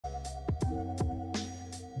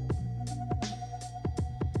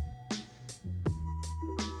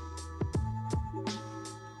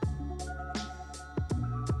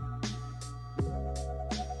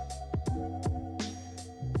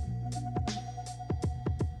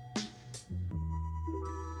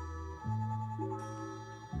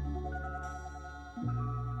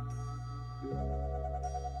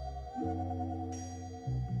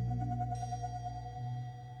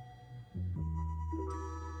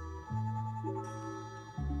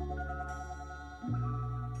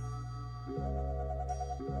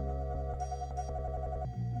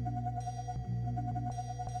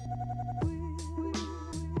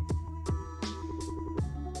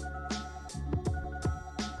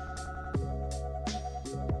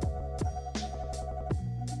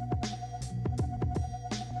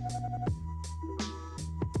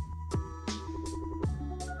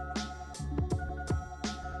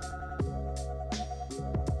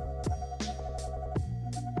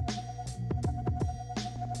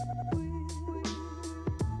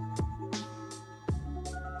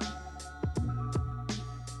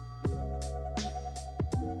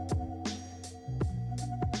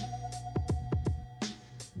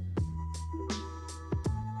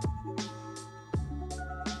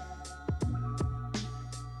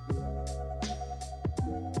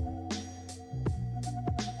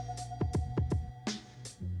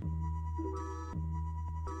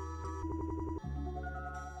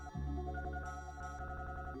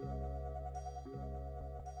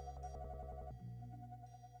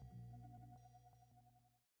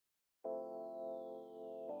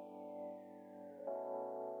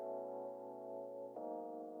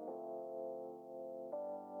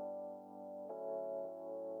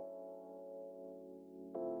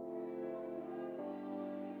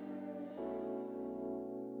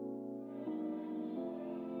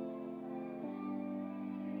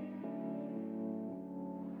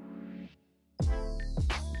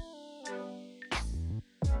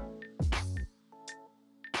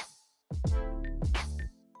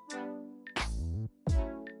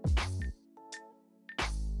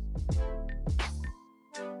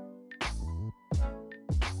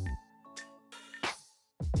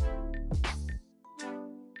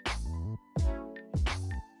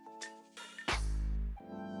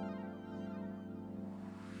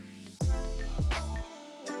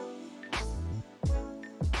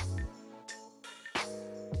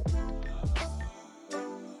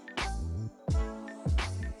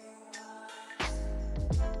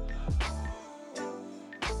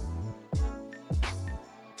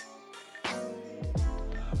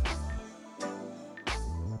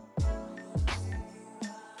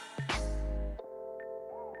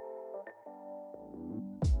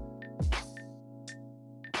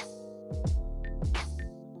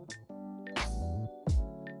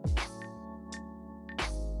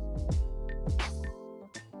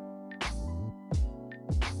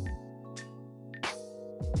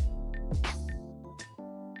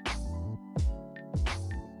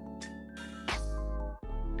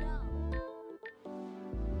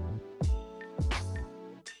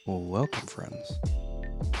Welcome, friends.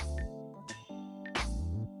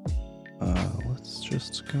 Let's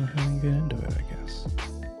just go ahead and get into it, I guess.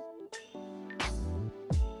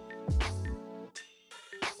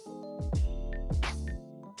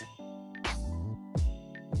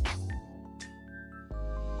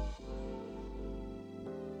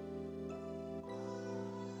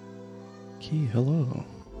 Key, hello.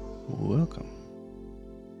 Welcome.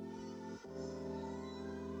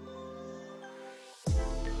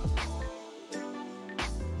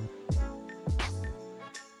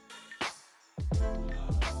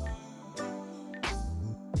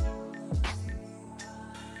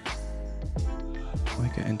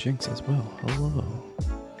 Micah and Jinx as well. Hello.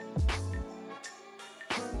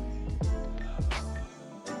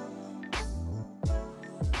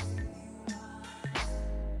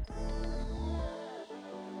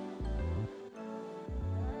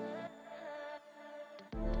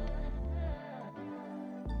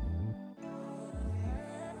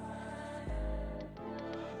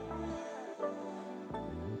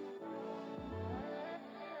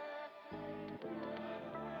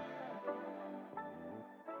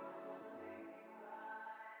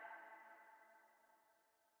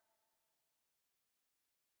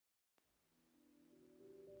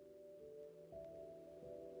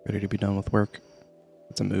 Ready to be done with work.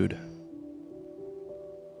 It's a mood.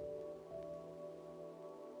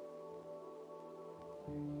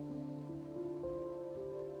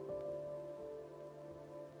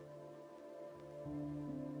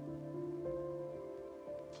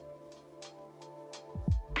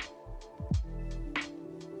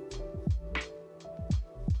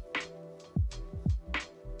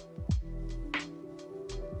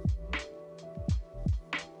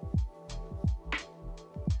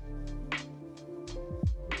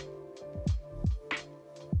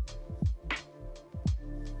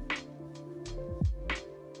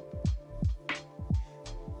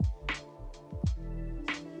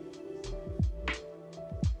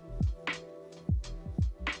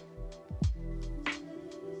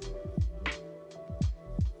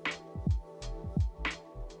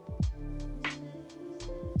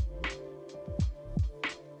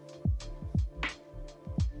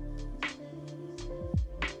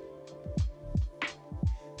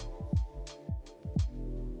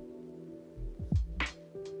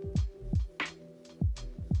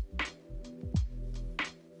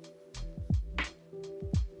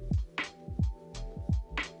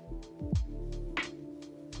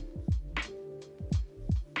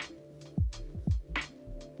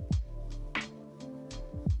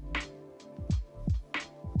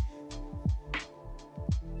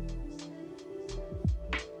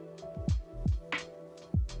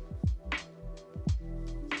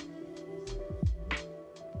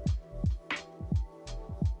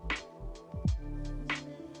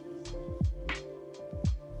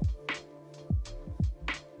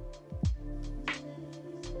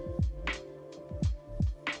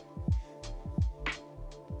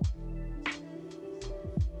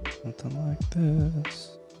 Something like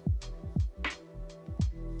this.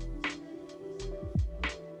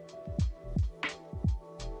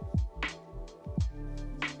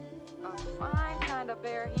 A fine kind of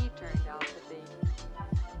bear he turned out to be.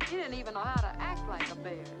 He didn't even know how to act like a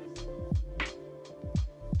bear.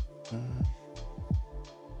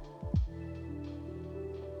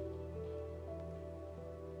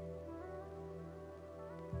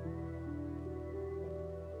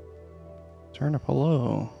 Turnip,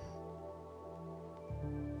 hello.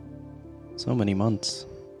 So many months.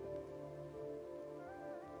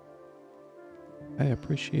 I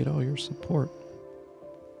appreciate all your support.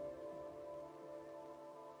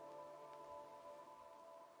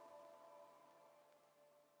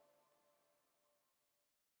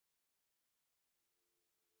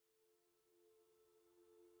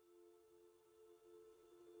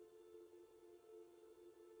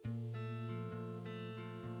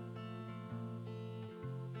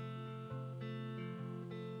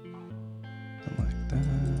 Something like that.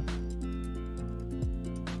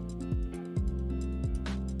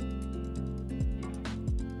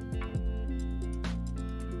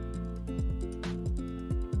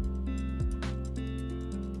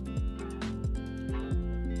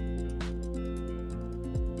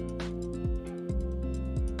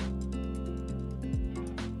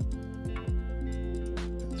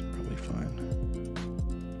 That's probably fine.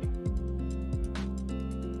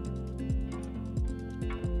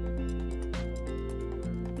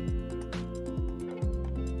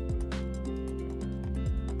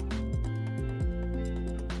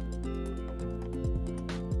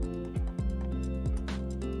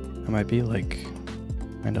 I might be like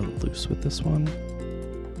kind of loose with this one.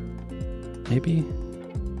 Maybe.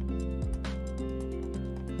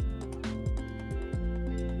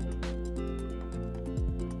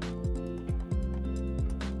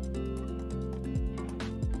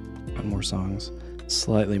 One more songs.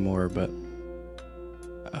 Slightly more, but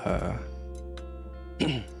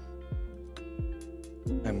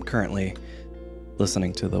I'm currently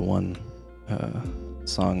listening to the one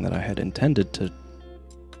song that I had intended to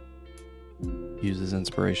use as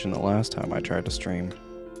inspiration the last time I tried to stream.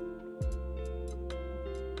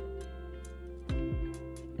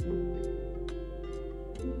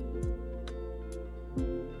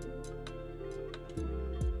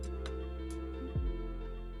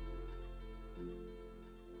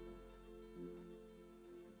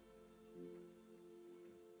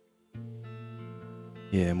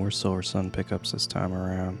 Yeah, more Solar Sun pickups this time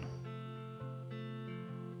around.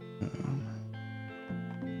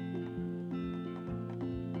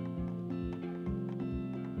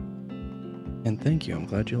 And thank you, I'm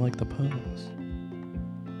glad you like the pose.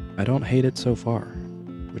 I don't hate it so far,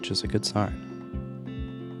 which is a good sign.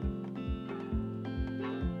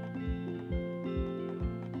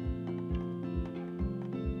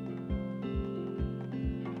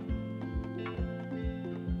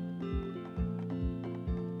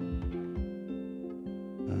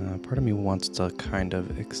 Part of me wants to kind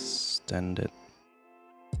of extend it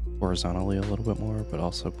horizontally a little bit more, but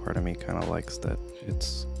also part of me kind of likes that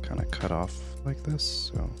it's kind of cut off like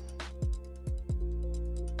this, so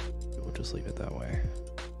we'll just leave it that way.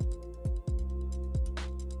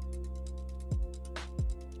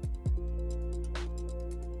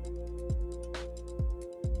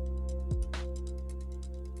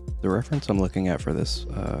 The reference I'm looking at for this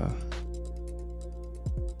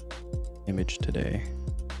image today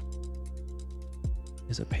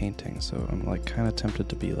is a painting, so I'm like kind of tempted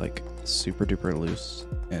to be like super duper loose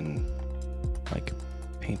and like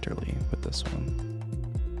painterly with this one.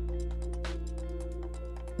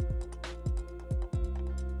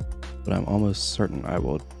 But I'm almost certain I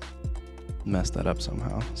will mess that up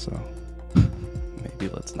somehow, so maybe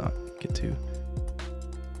let's not get too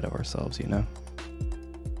ahead of ourselves, you know?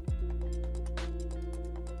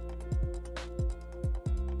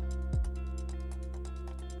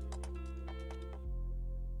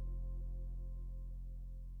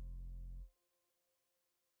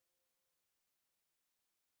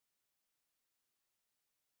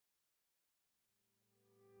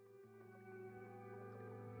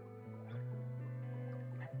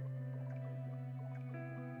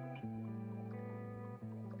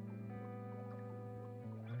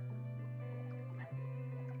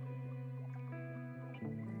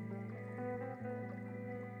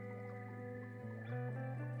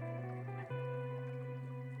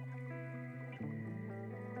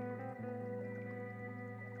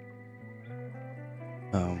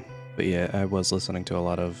 But yeah, I was listening to a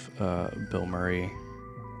lot of Bill Murray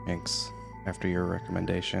mix after your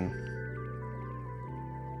recommendation.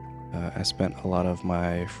 I spent a lot of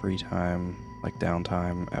my free time, like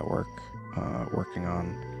downtime at work, working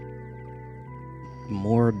on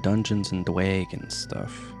more Dungeons and Dragons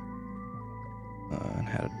stuff, and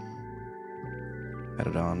had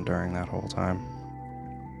it on during that whole time.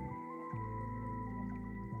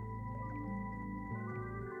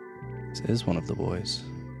 This is one of the boys.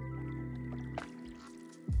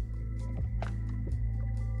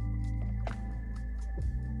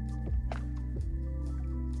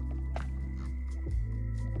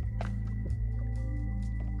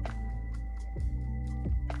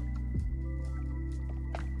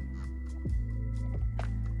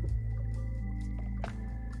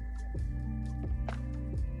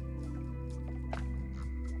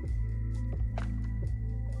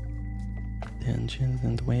 Dungeons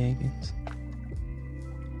and Dragons.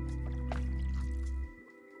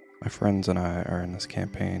 My friends and I are in this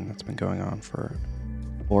campaign that's been going on for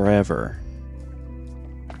forever.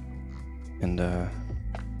 And I've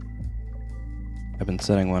been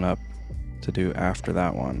setting one up to do after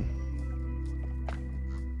that one.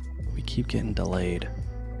 We keep getting delayed.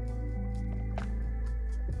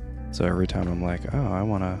 So every time I'm like, oh, I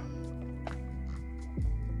want to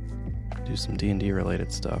do some D&D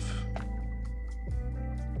related stuff,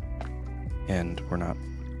 and we're not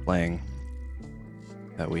playing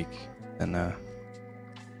that week, then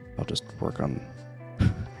I'll just work on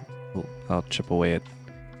I'll chip away at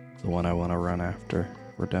the one I want to run after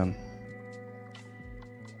we're done.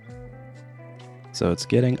 So it's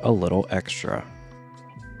getting a little extra.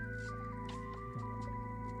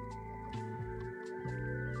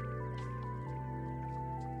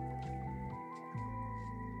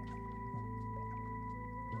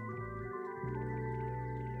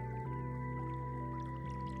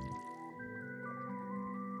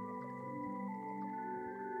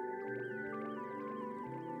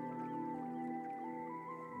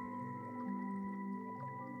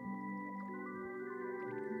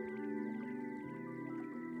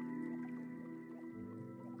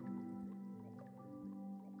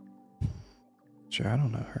 Sure, I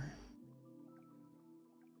don't know her.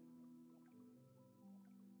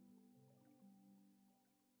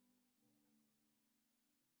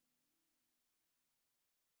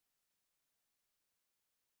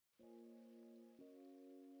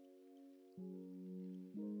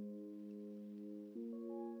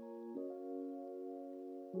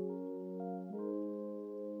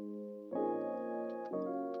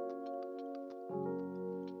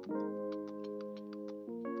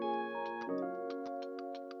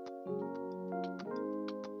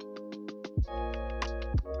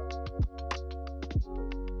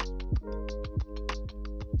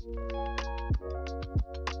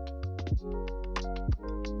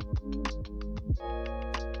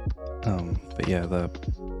 But yeah, the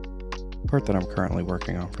part that I'm currently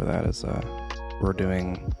working on for that is we're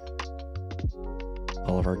doing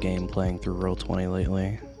all of our game playing through Roll20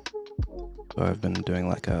 lately. So I've been doing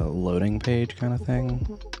like a loading page kind of thing.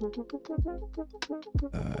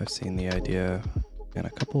 I've seen the idea in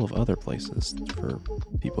a couple of other places for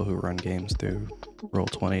people who run games through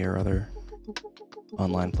Roll20 or other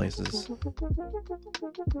online places.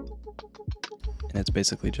 And it's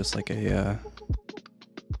basically just like a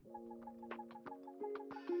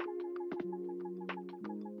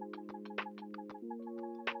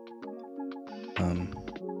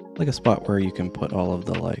like a spot where you can put all of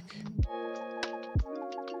the like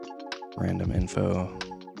random info.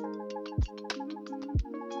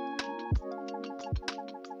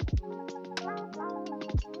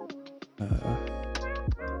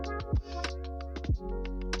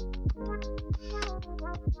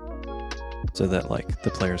 So that like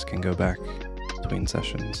the players can go back between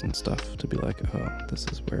sessions and stuff to be like, oh, this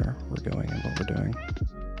is where we're going and what we're doing.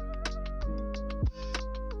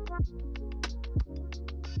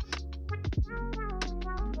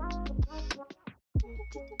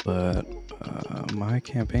 But my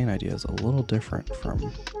campaign idea is a little different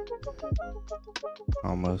from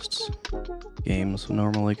how most games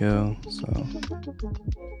normally go, so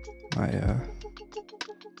my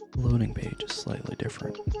loading page is slightly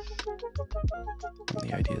different from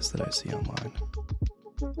the ideas that I see online.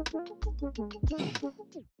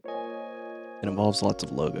 It involves lots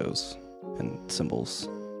of logos and symbols,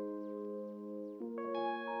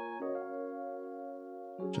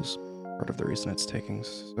 which is part of the reason it's taking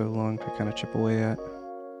so long to kind of chip away at.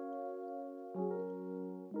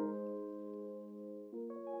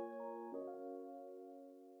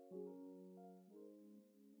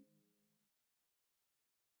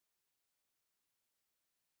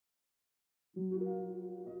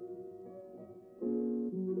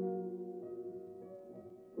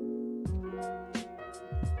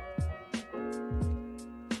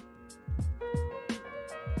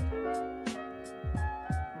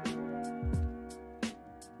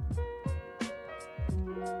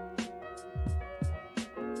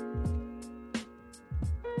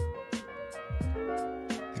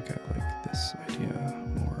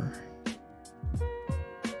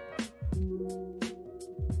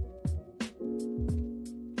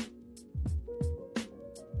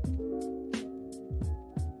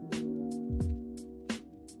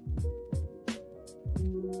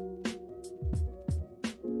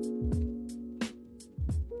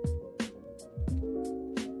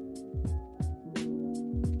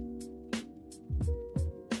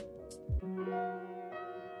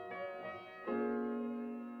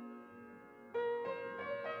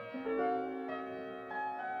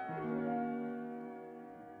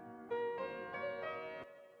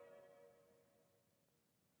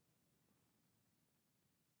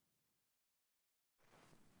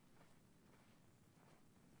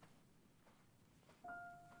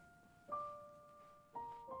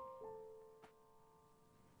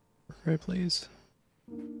 Right, please.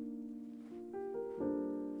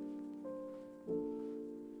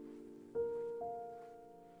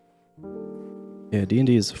 Yeah,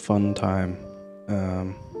 D&D is a fun time.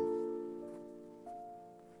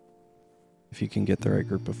 If you can get the right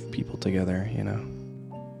group of people together, you know.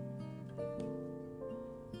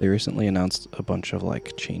 They recently announced a bunch of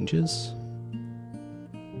like changes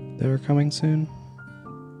that are coming soon.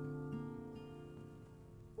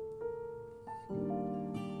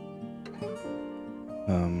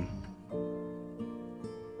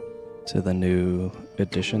 To the new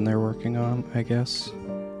edition they're working on, I guess.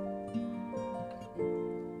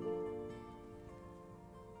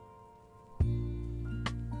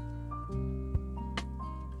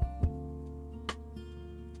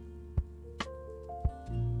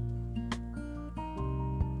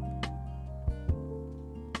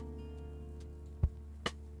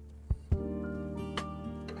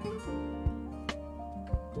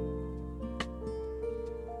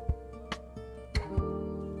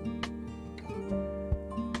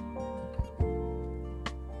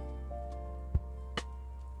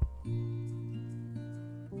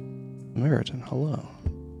 Samaritan, hello.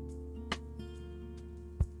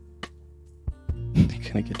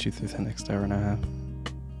 Can I get you through the next hour and a half?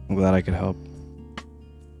 I'm glad I could help.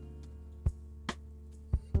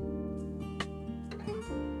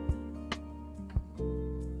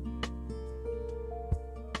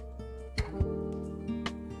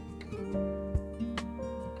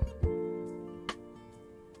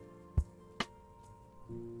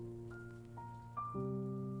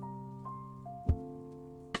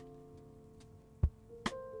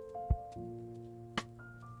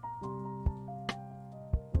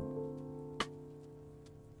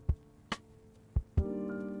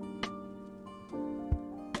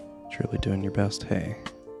 Truly doing your best. Hey,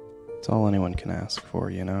 it's all anyone can ask for,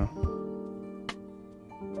 you know?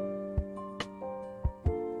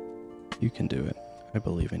 You can do it. I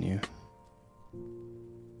believe in you.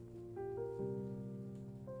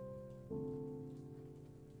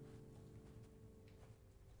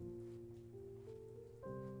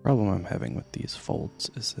 Problem I'm having with these folds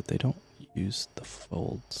is that they don't use the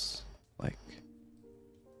folds like...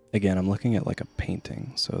 Again, I'm looking at like a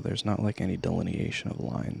painting, so there's not like any delineation of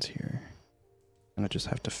lines here. And I just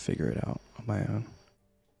have to figure it out on my own.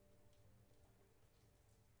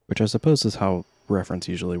 Which I suppose is how reference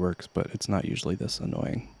usually works, but it's not usually this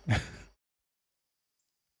annoying.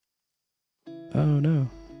 Oh no.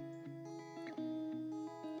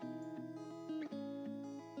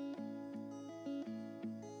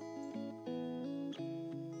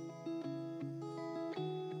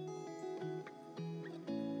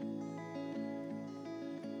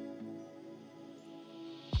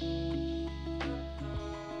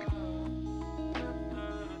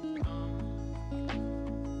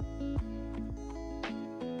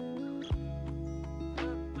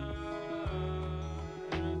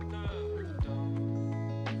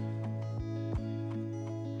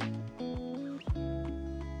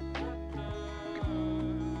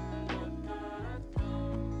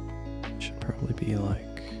 Should probably be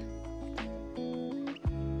like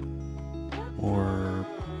more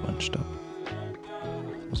bunched up,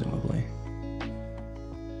 presumably.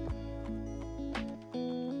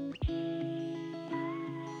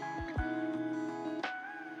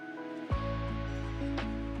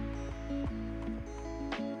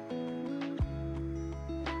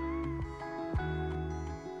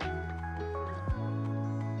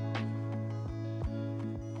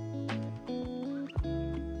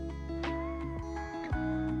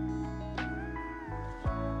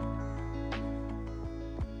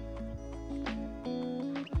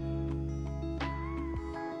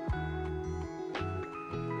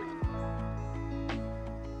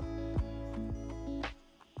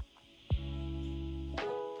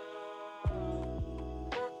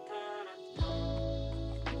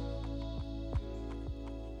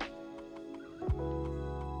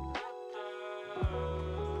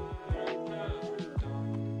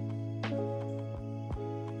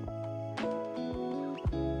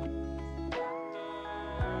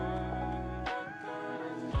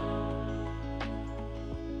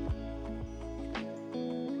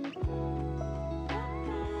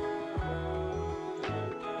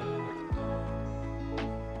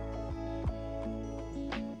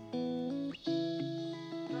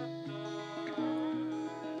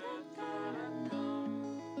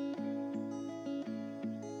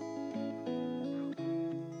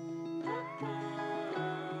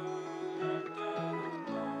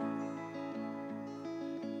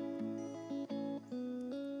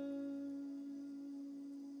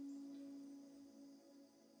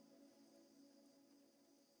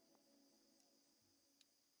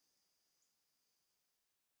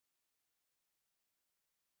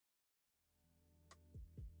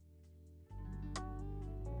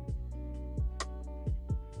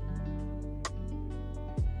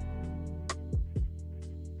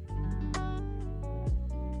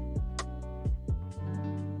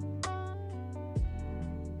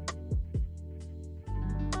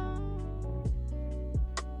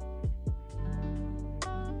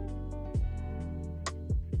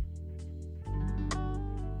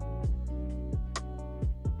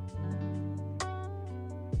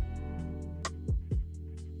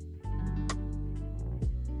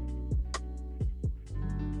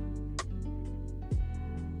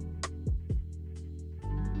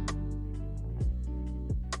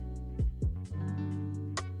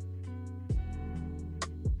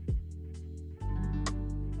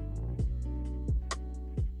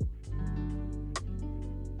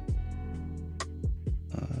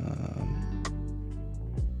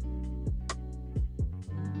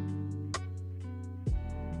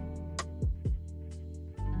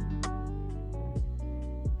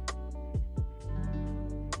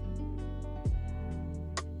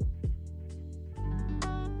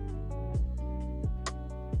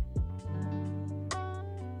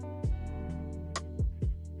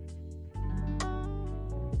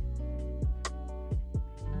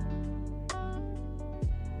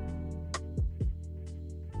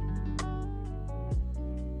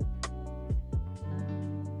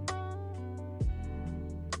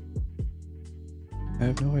 I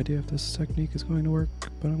have no idea if this technique is going to work,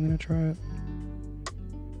 but I'm gonna try it.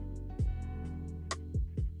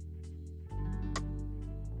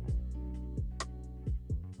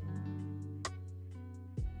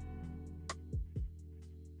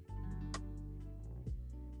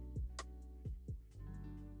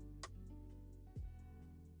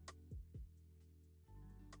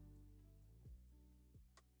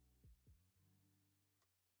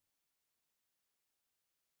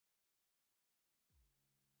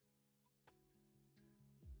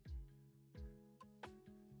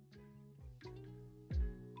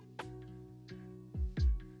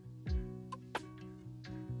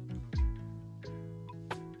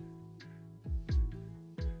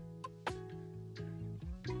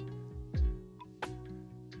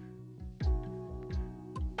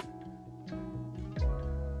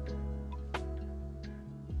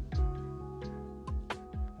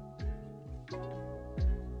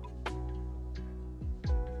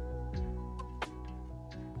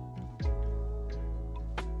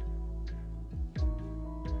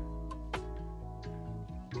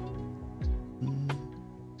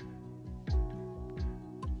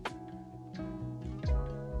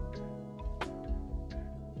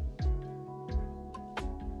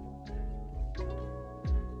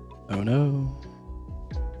 Oh no.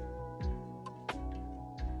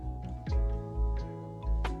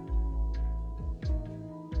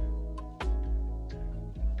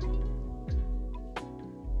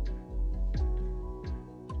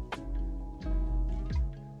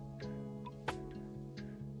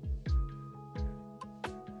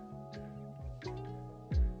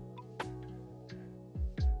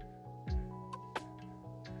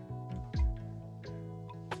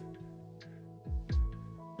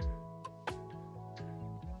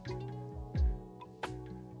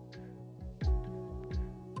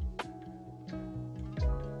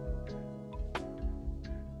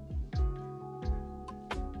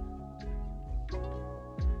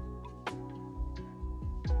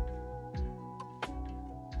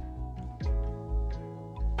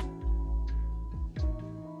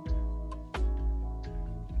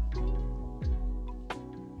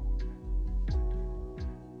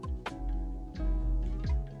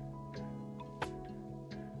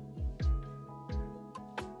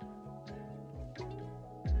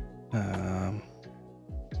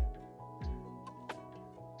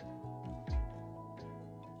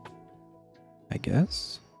 I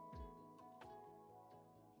guess.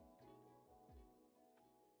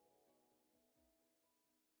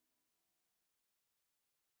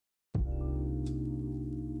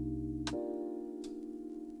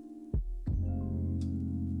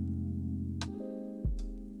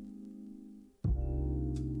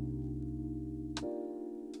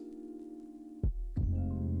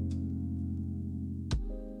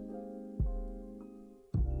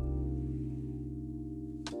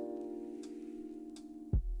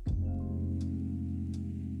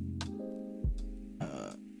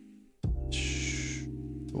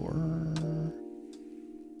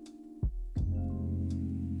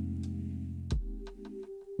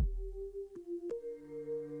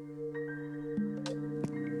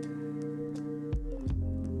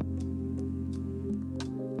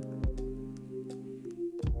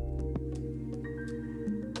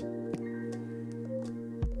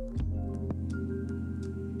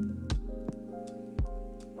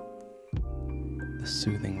 The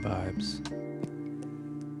soothing vibes.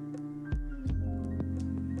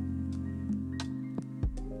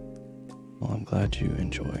 Well, I'm glad you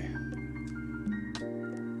enjoy.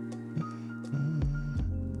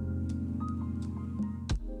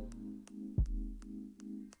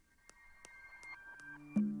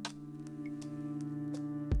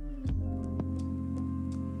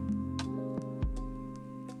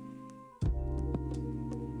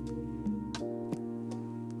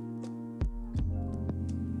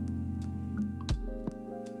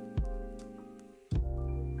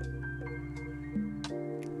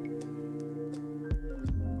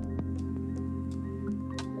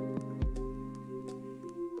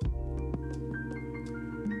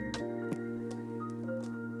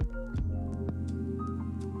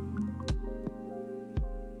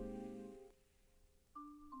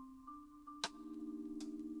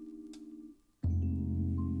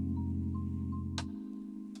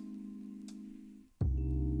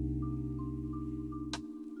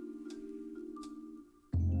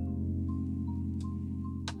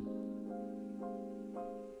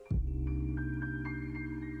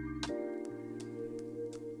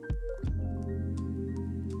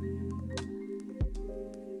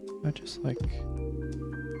 I just like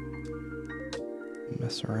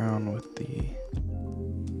mess around with the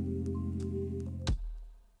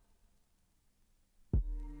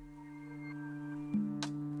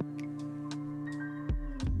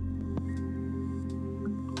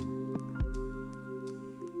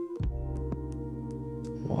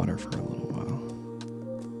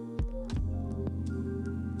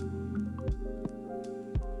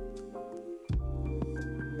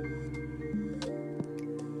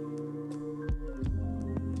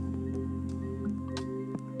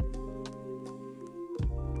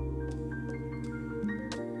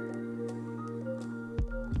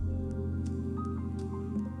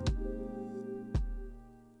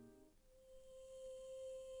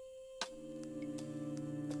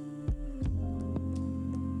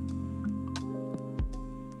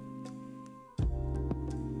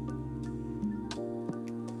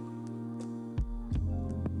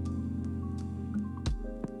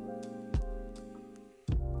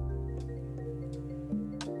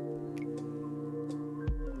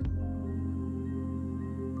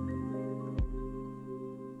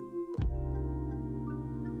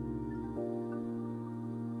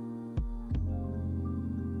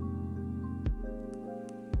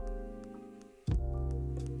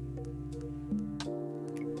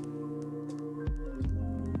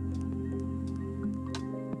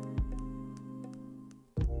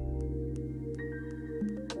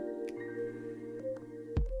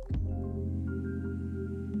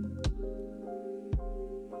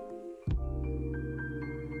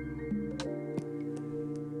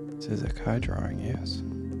is a Kai drawing, yes.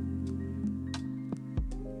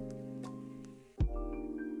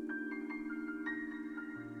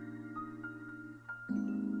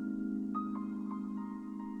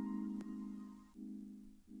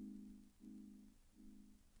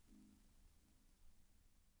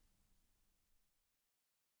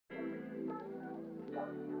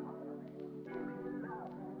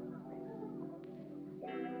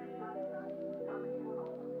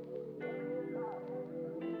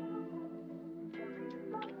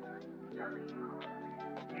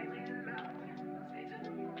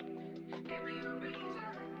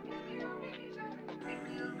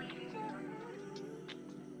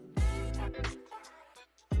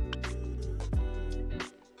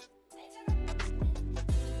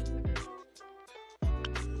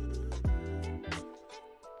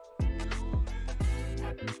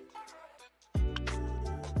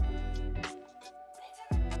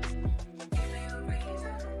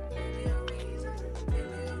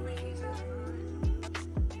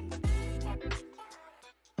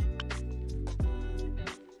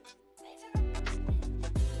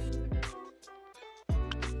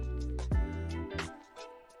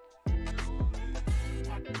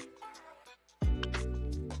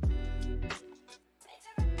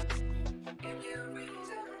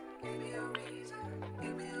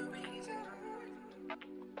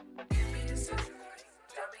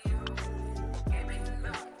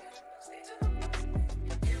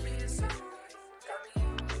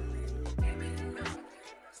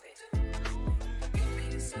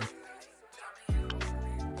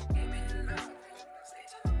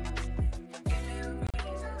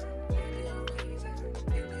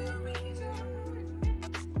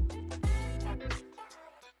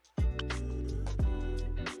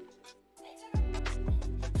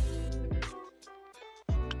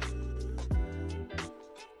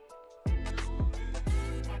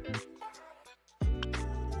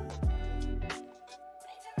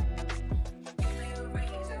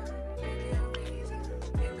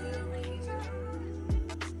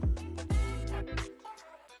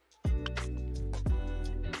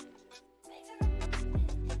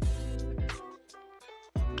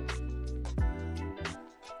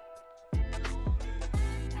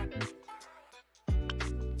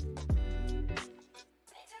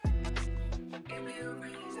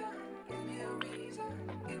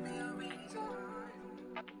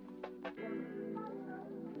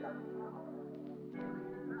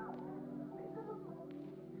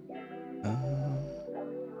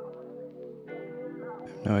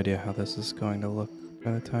 No idea how this is going to look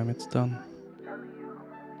by the time it's done.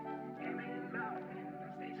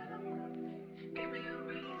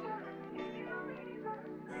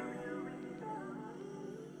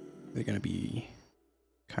 They're gonna be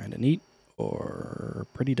kinda neat or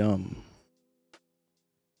pretty dumb.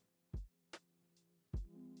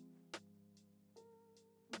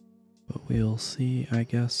 But we'll see, I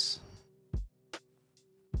guess.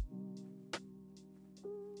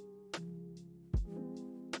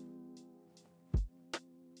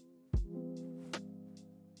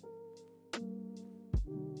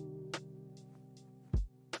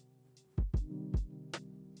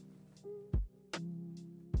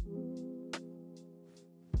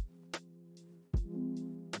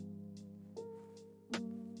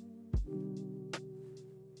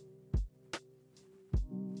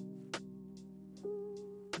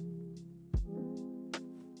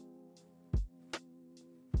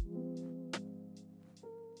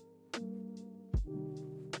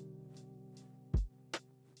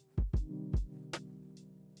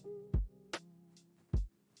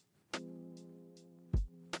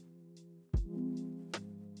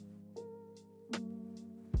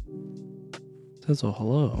 Says a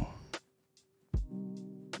hello.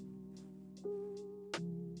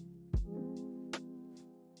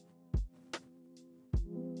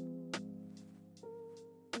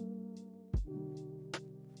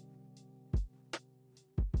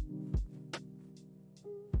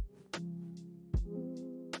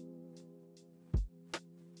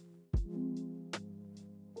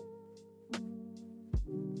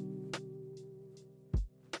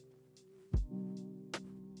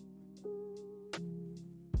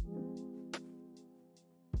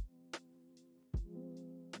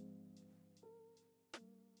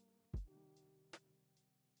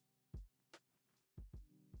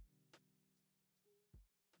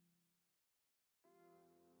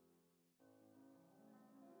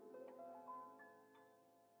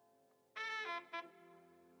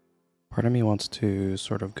 Part of me wants to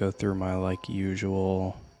sort of go through my like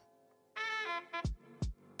usual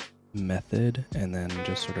method and then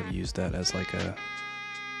just sort of use that as like a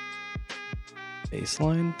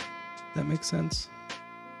baseline That makes sense.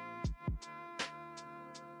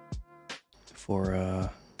 For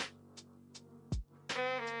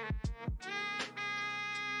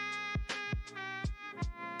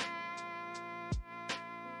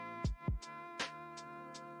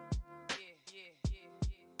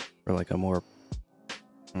like a more,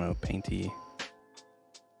 I don't know, painty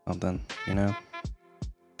something, you know?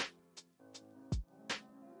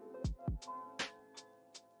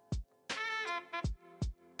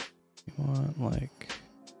 You want like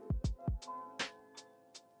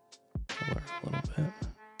color a little bit.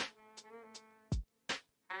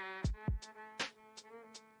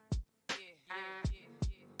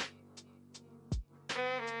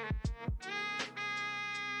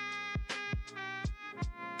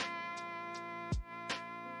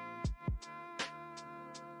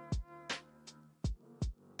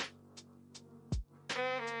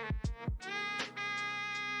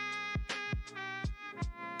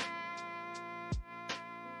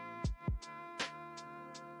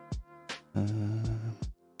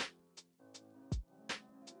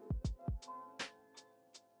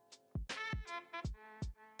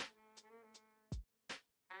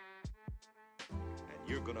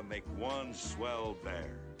 You're gonna make one swell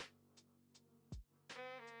bear.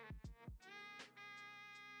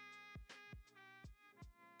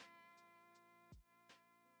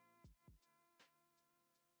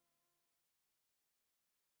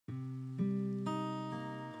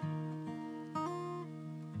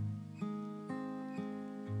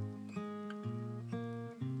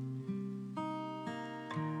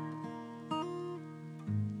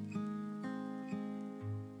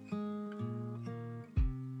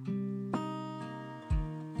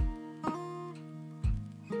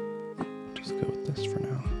 Just go with this for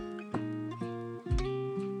now.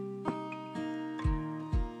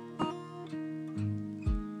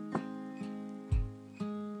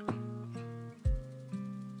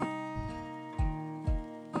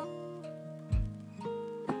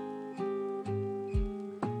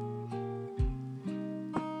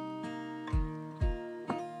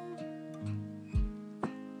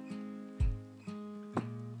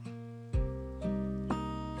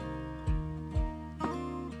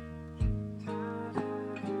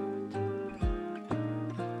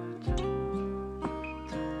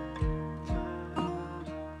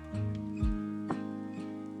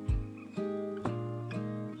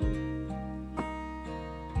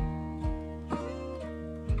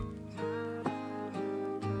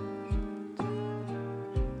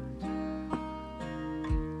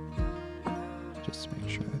 Just to make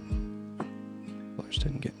sure that colors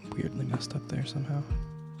didn't get weirdly messed up there somehow.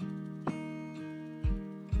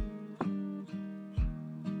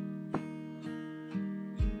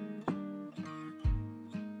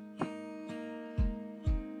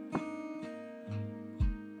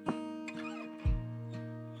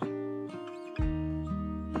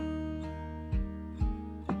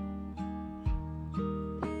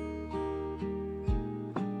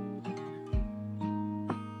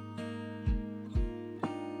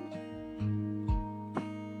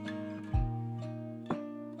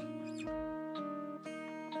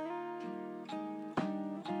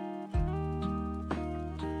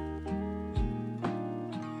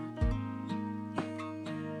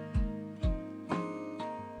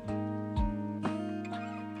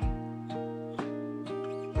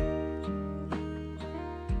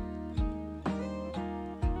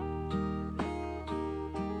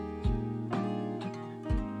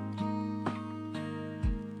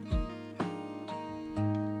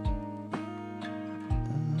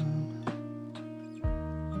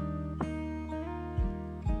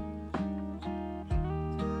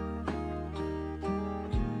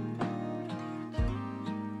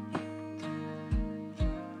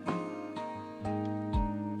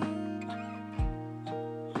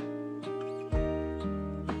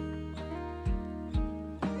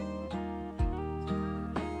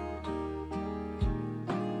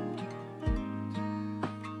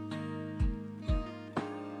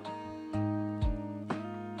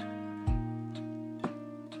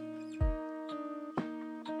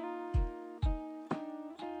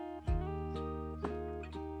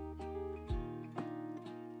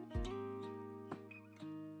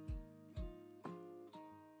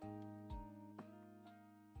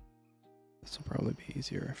 This will probably be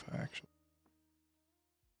easier if I actually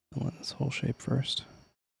fill in this whole shape first.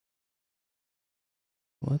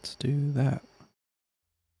 Let's do that.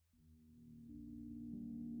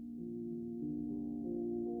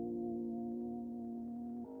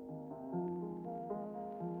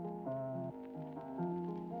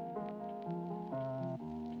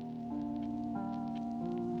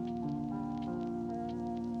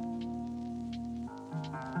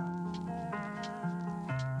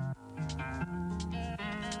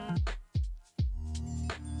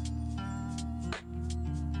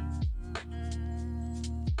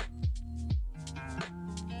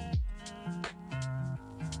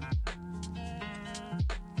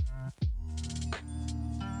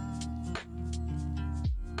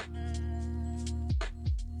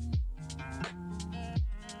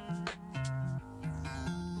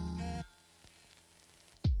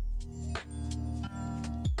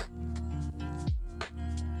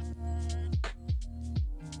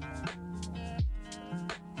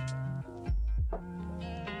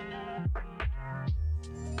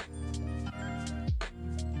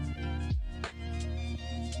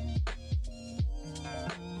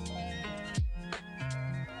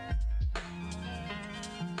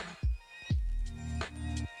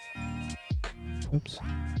 Oops.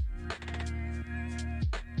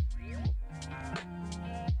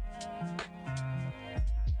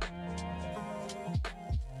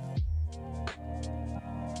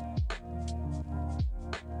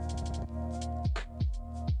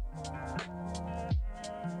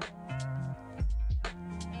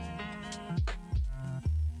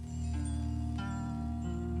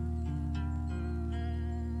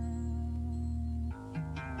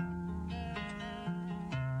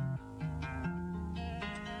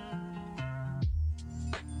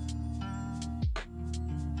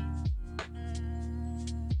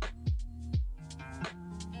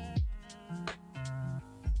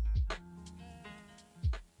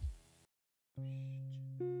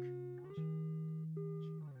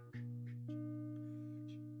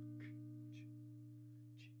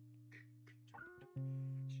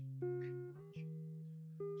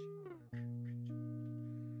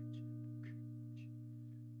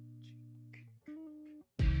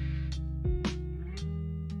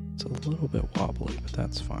 It's a little bit wobbly, but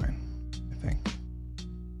that's fine, I think.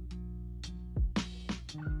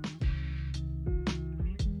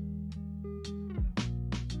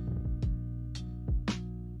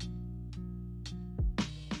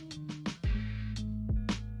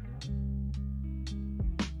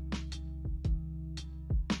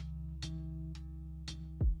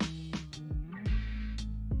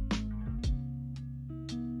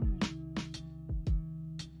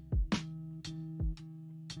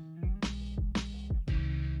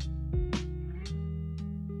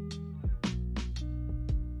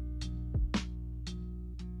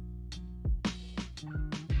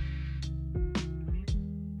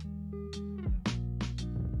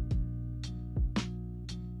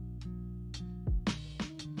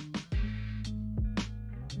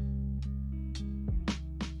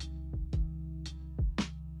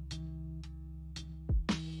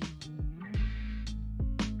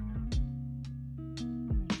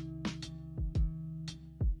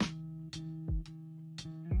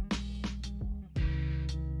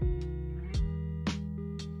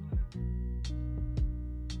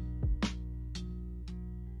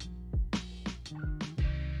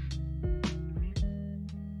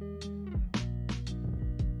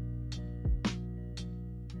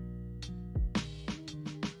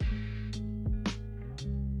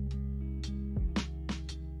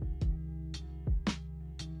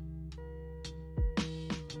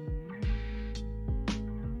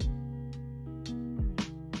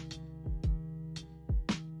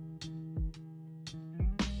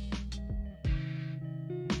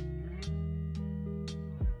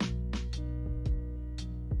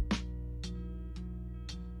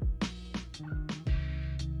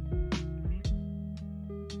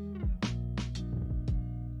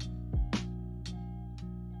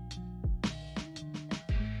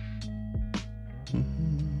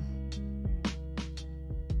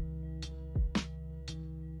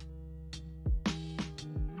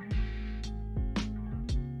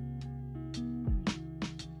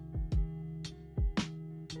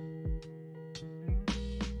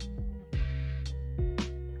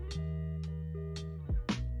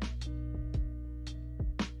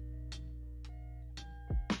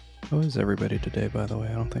 How is everybody today, by the way?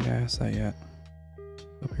 I don't think I asked that yet.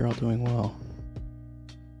 Hope you're all doing well.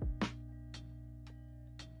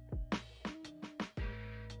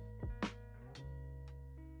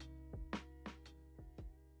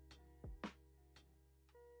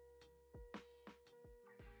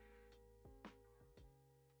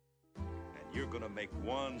 And you're gonna make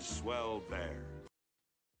one swell bear.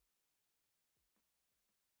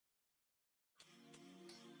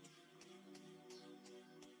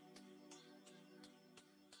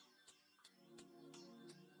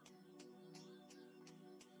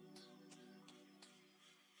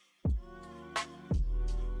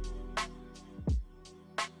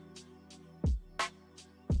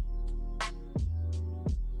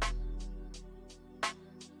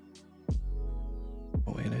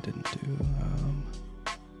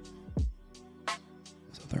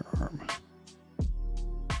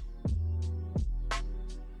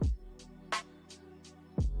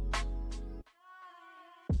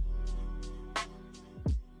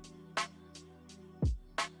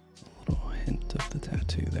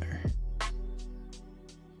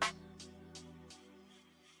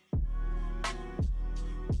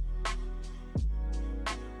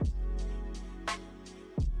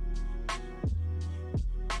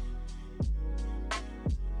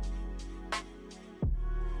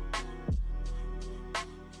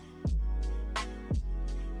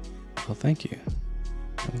 Well, thank you.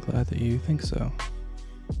 I'm glad that you think so.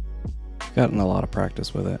 I've gotten a lot of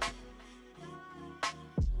practice with it.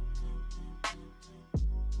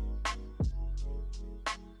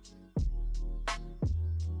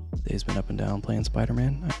 down playing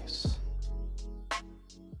Spider-Man? Nice.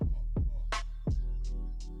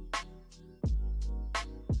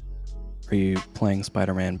 Are you playing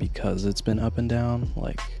Spider-Man because it's been up and down?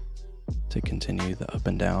 Like, to continue the up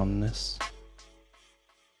and downness?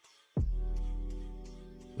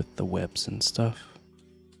 With the webs and stuff?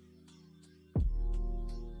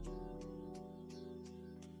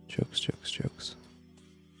 Jokes.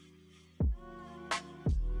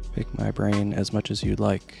 Pick my brain as much as you'd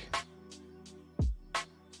like.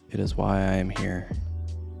 It is why I am here.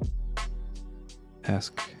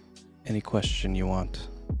 Ask any question you want.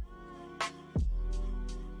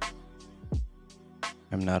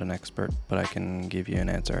 I'm not an expert, but I can give you an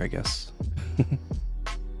answer, I guess.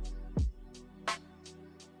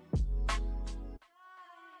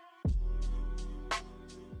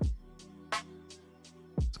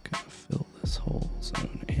 Just gonna fill this whole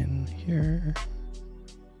zone in here.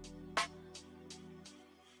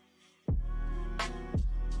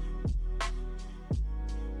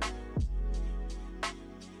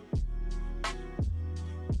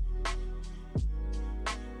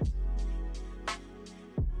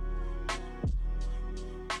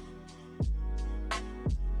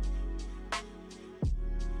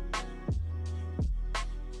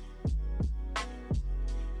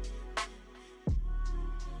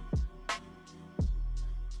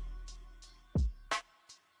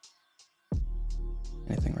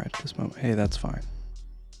 Anything right at this moment. Hey, that's fine.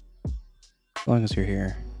 As long as you're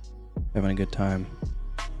here, having a good time,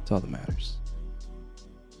 it's all that matters.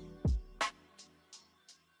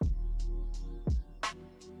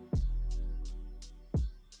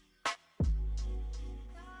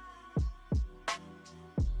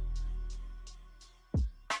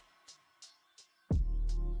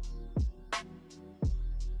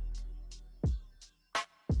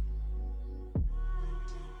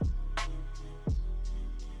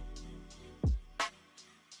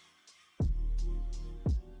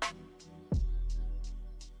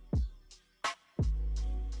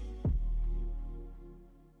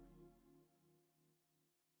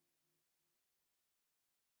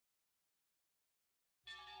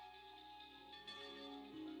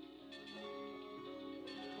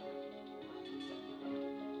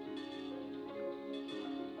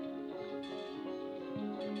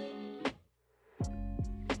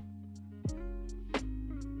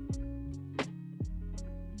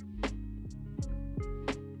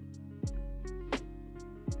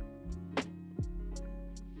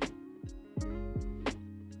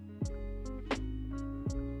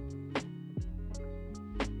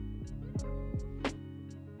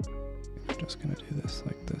 Just gonna do this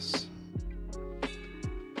like this.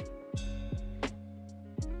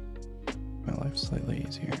 My life's slightly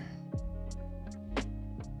easier.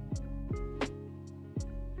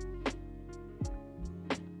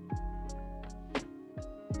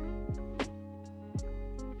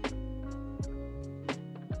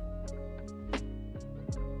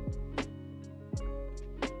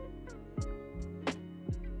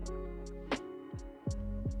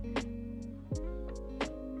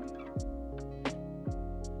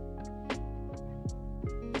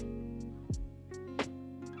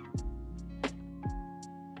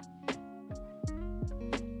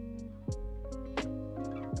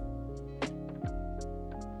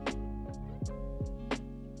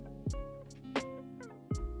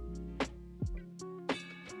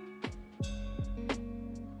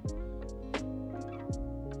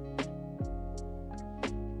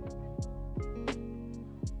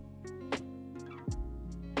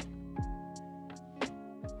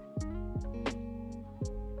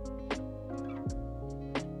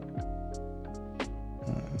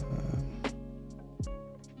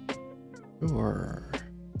 Sure.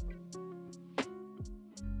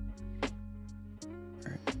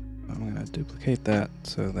 Alright, I'm gonna duplicate that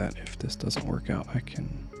so that if this doesn't work out, I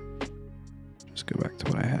can just go back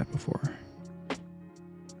to what I had before.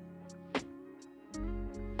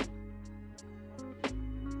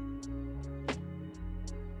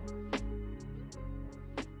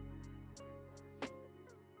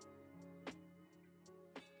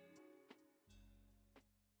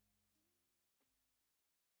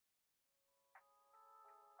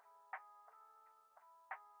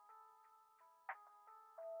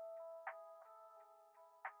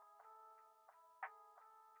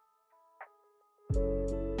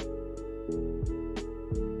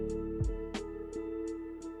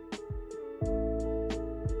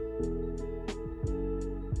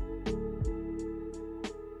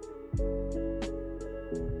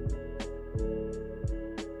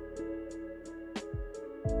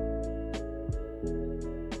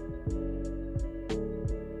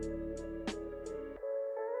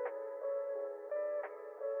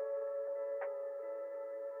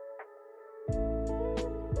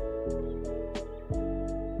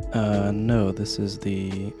 No, this is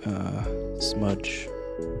the smudge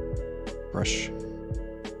brush.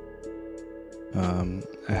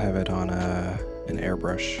 I have it on an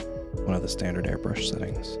airbrush, one of the standard airbrush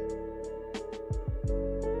settings.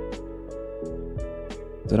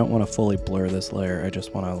 I don't want to fully blur this layer, I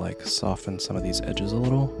just want to like soften some of these edges a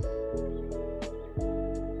little.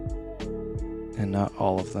 And not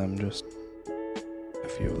all of them, just a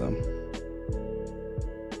few of them.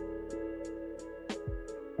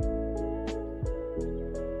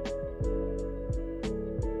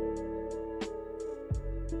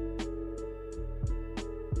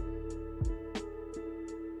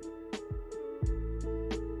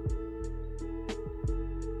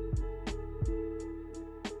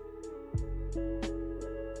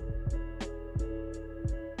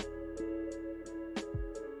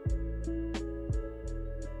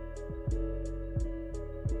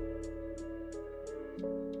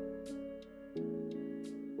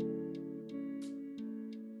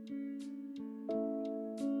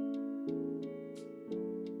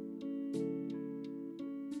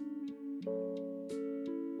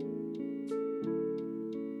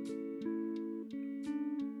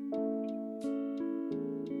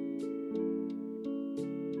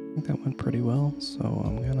 I think that went pretty well, so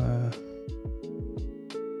I'm gonna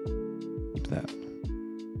keep that.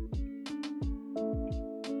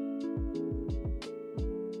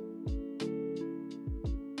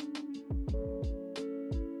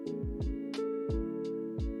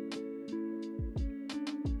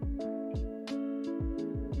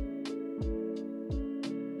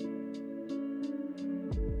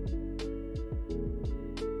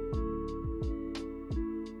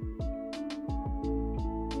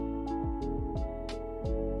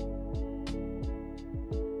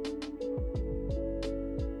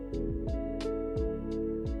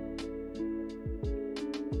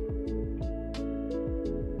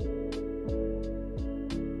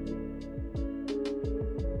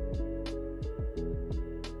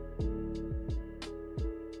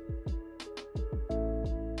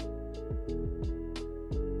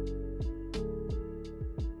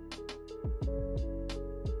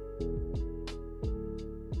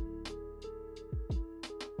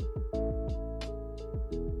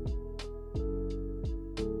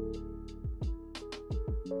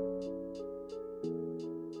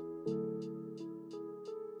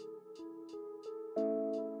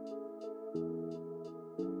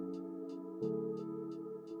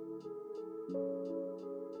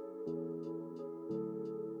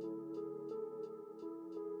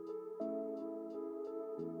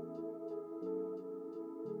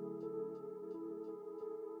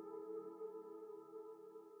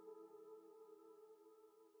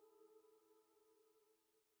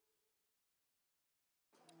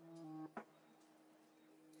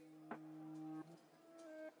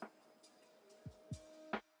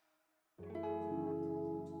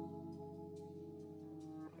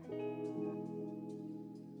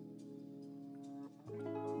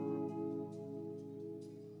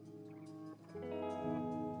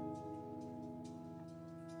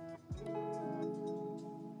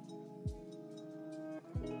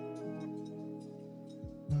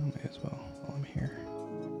 May as well while I'm here.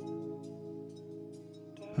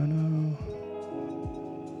 Oh no.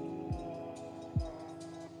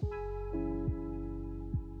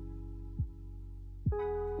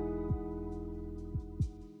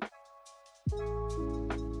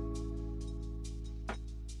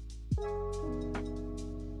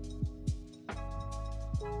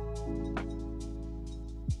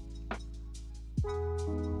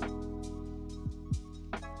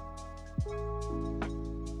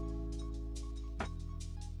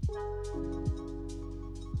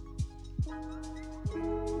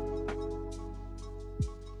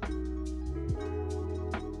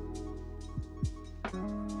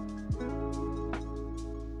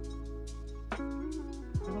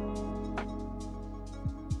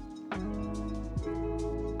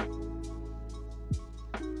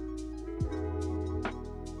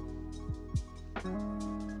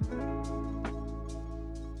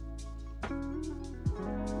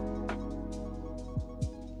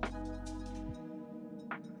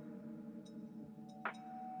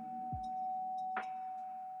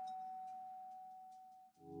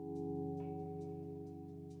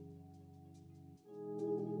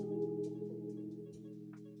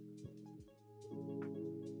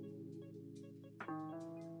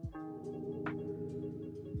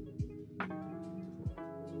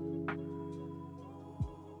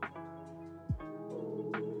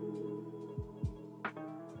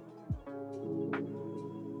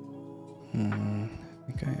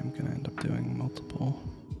 I think I am going to end up doing multiple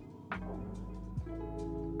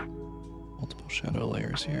shadow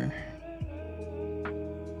layers here.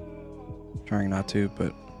 Trying not to,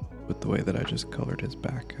 but with the way that I just colored his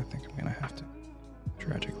back, I think I'm gonna have to,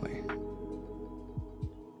 tragically.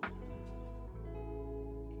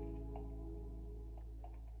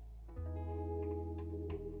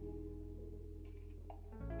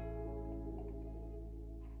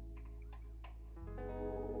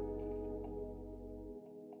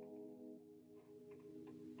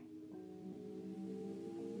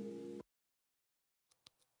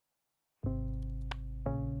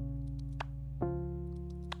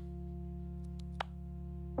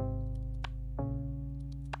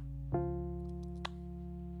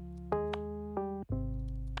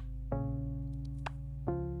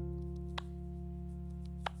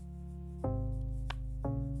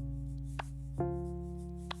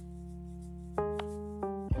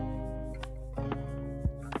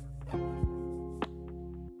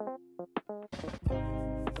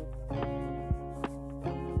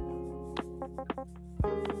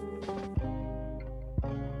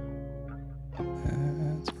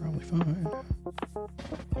 That's probably fine.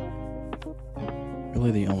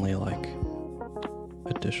 Really the only, like,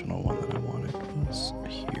 additional one that I wanted was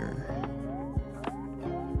here.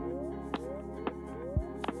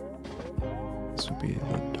 This would be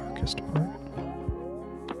the darkest part.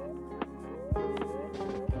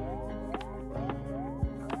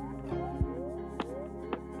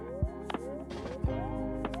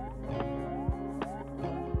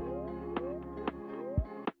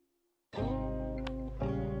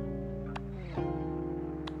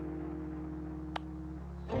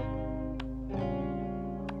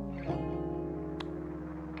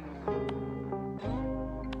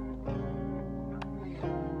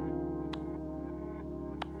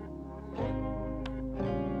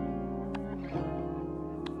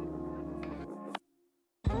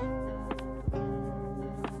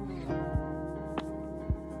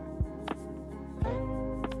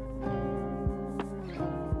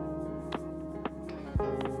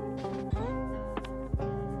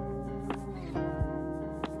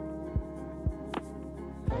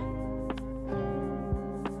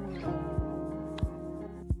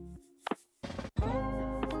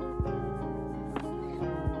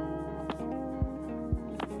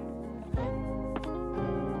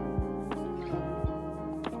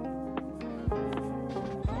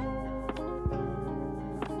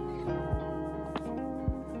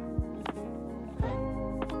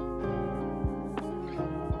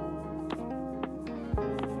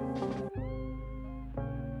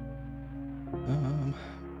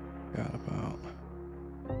 Got about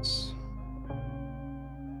this.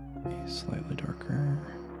 Slightly darker.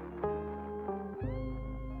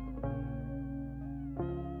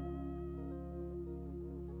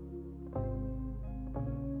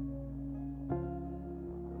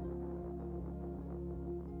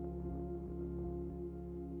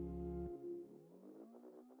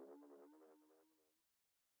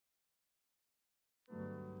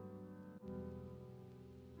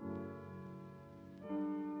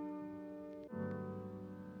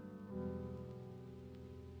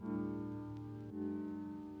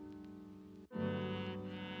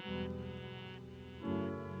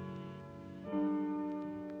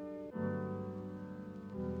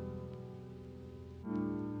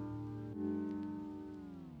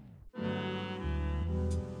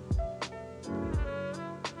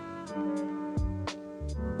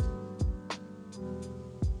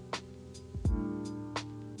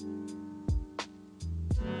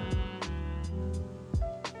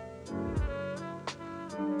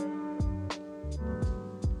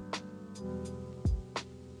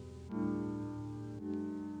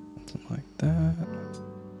 Something like that.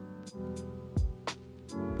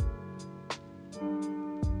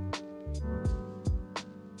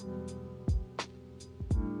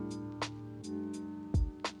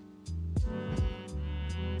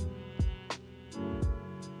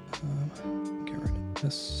 Get rid of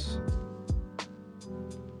this.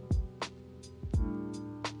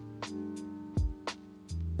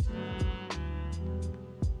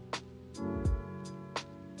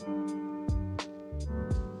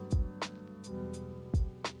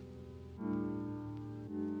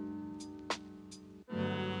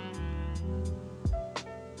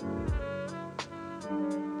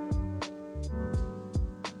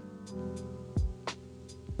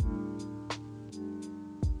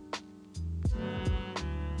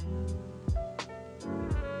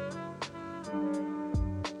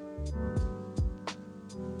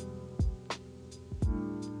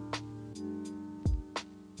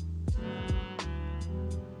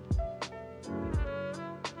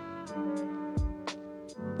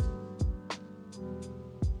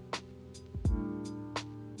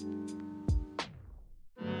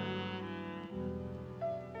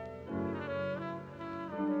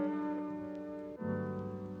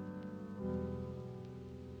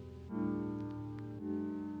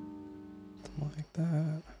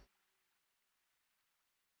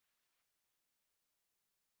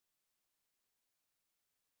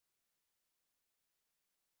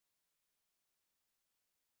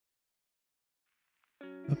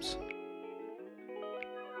 Oops.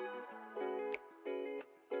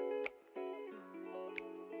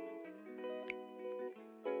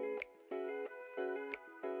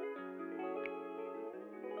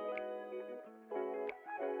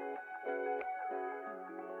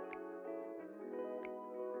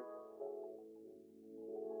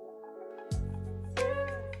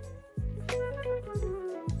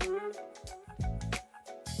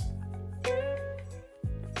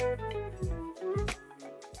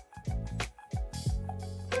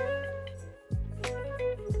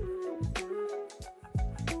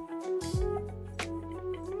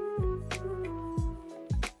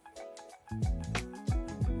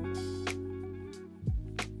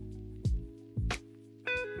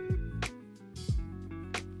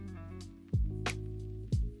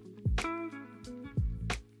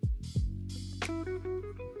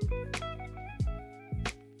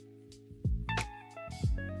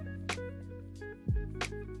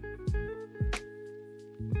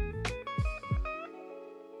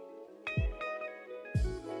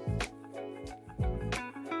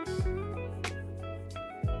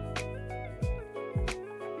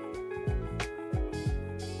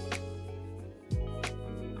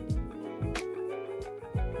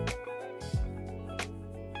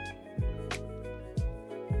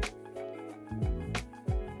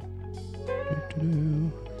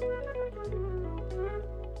 Do-do-do.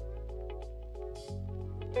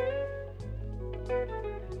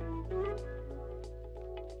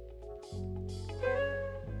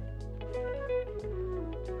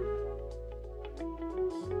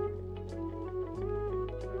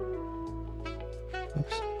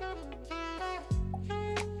 Oops.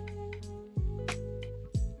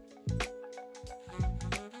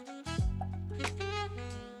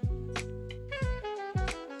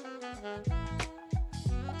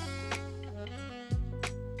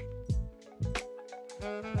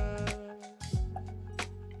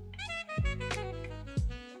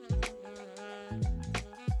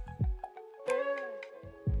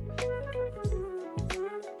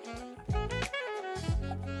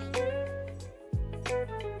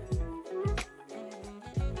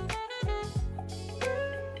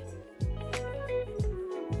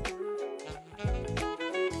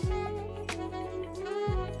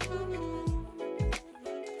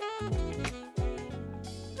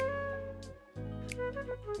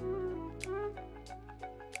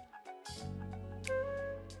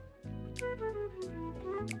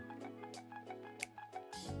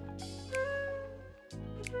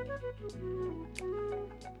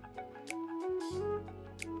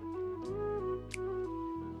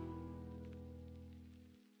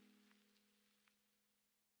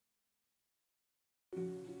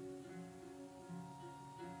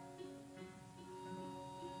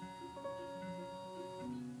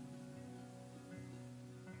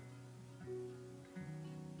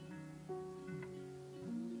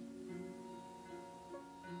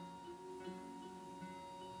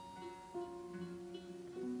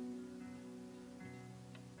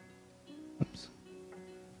 Oops.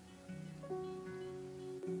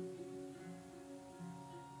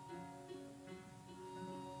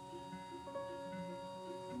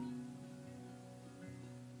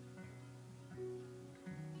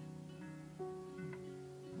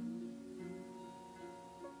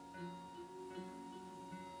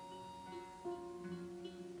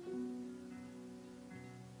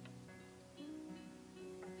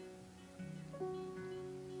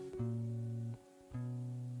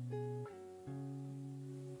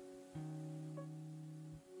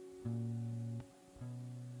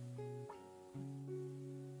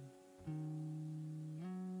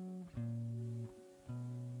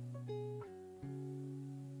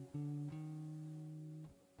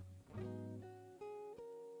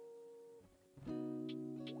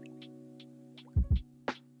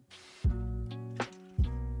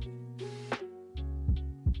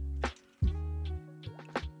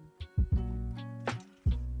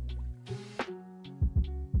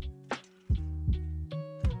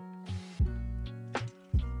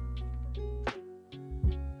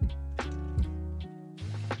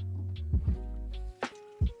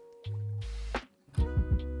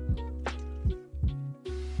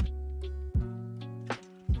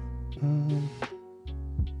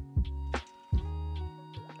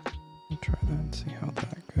 I'll try that and see how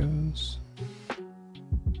that goes.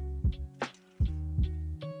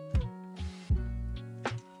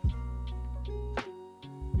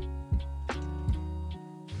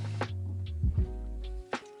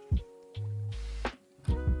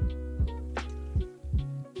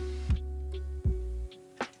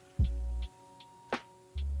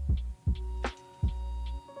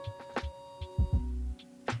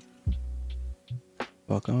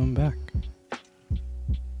 Welcome back.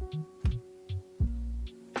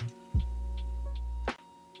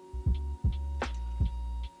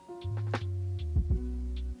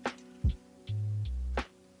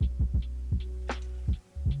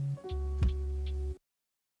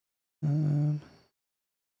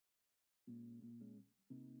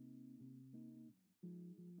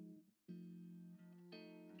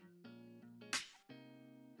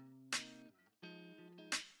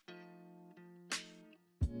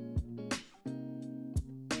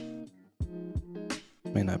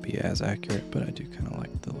 May not be as accurate, but I do kind of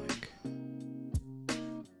like the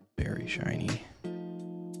very shiny,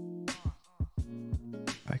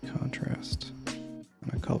 high contrast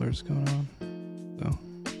kind of colors going on. So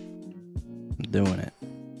I'm doing it.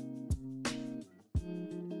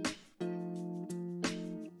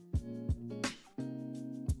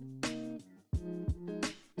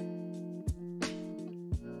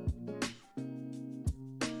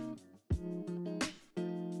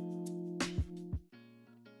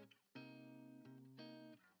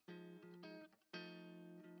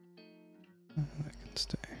 That can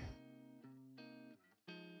stay.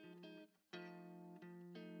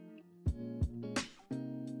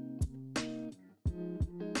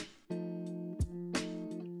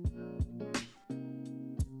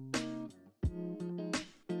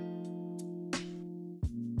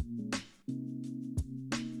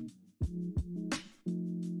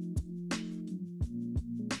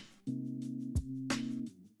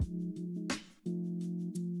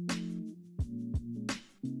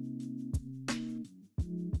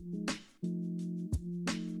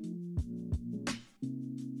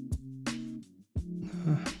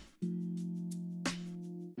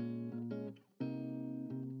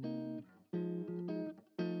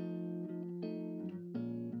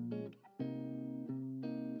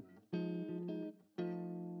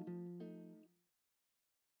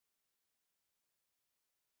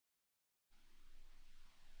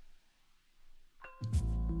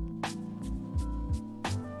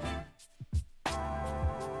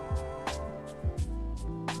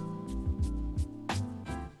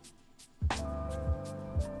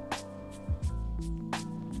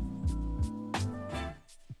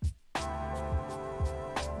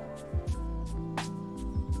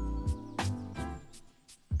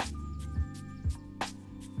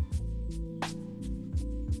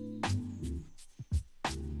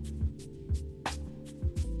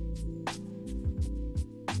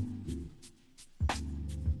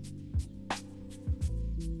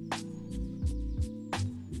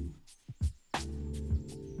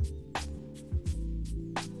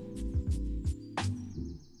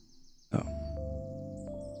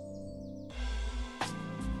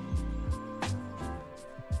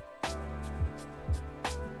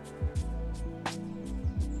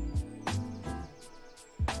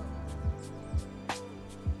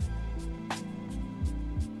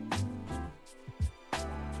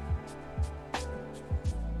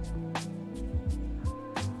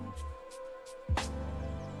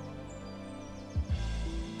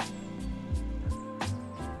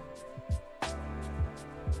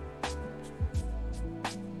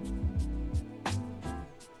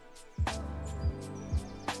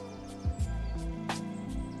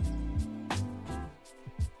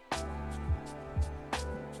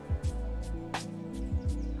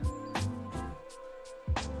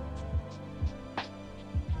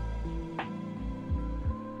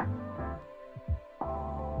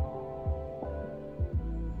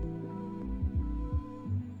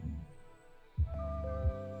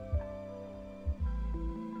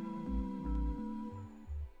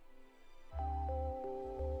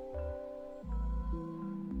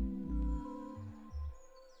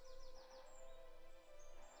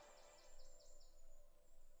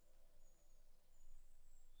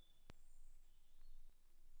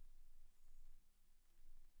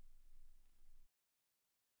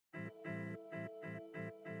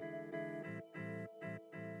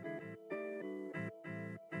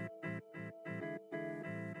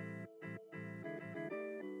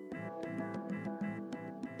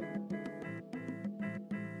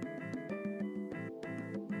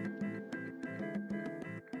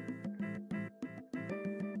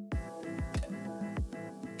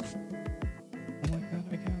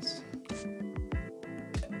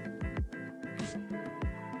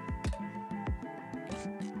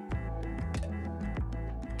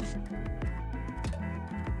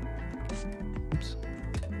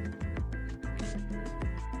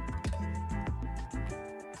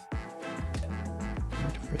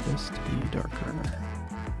 for this to be darker.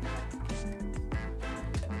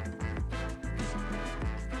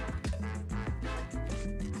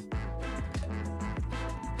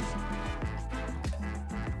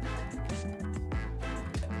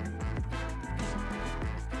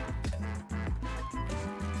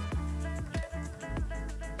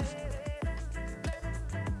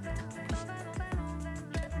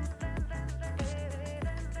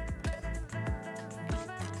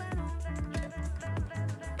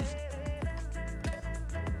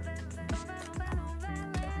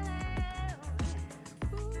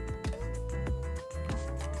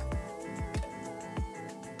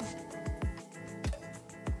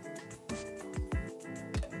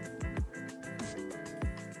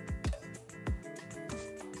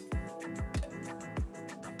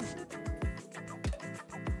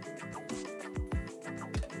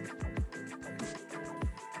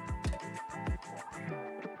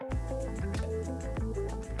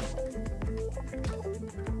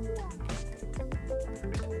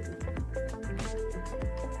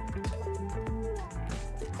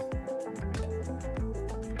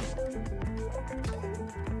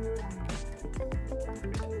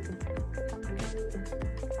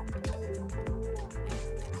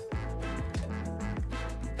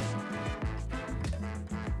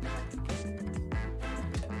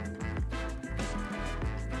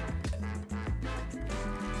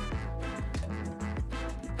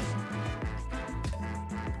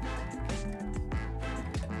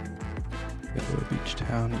 Go to a beach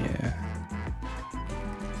town, yeah.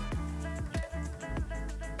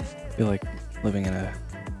 I feel like living in a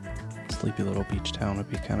sleepy little beach town would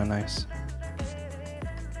be kind of nice.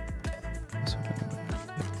 So I don't know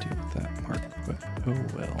what to do with that mark, but oh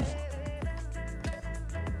well.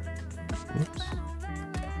 Whoops.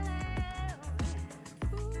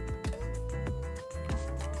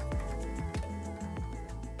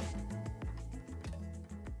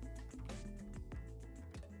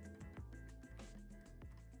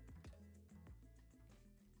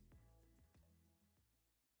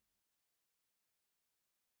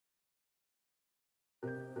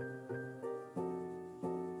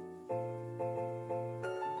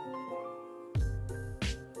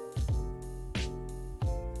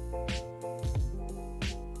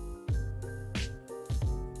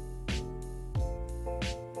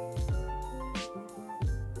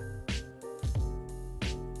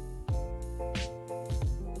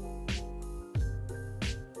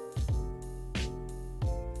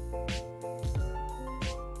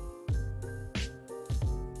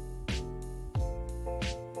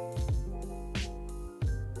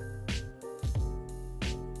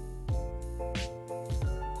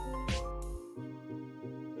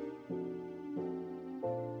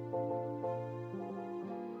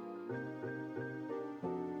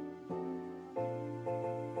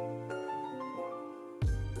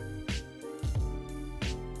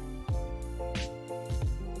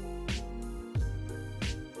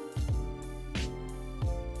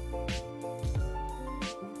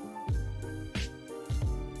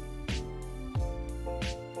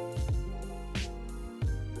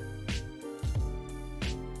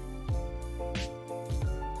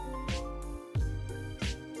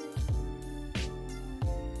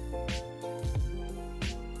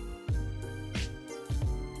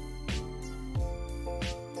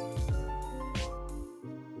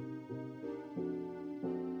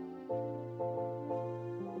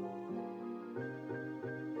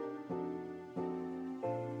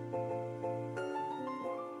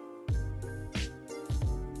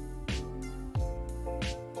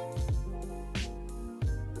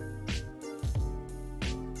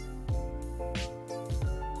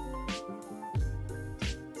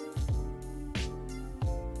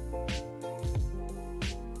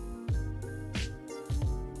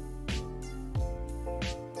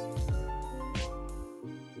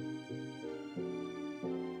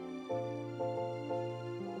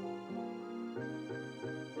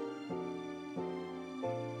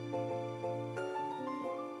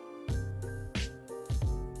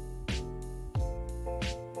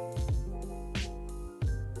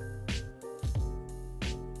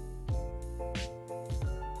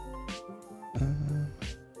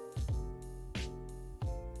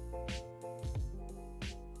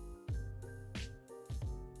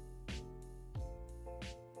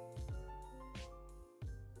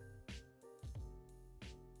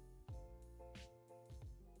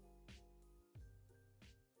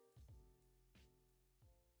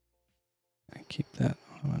 Keep that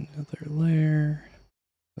on another layer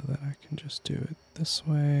so that I can just do it this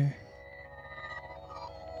way.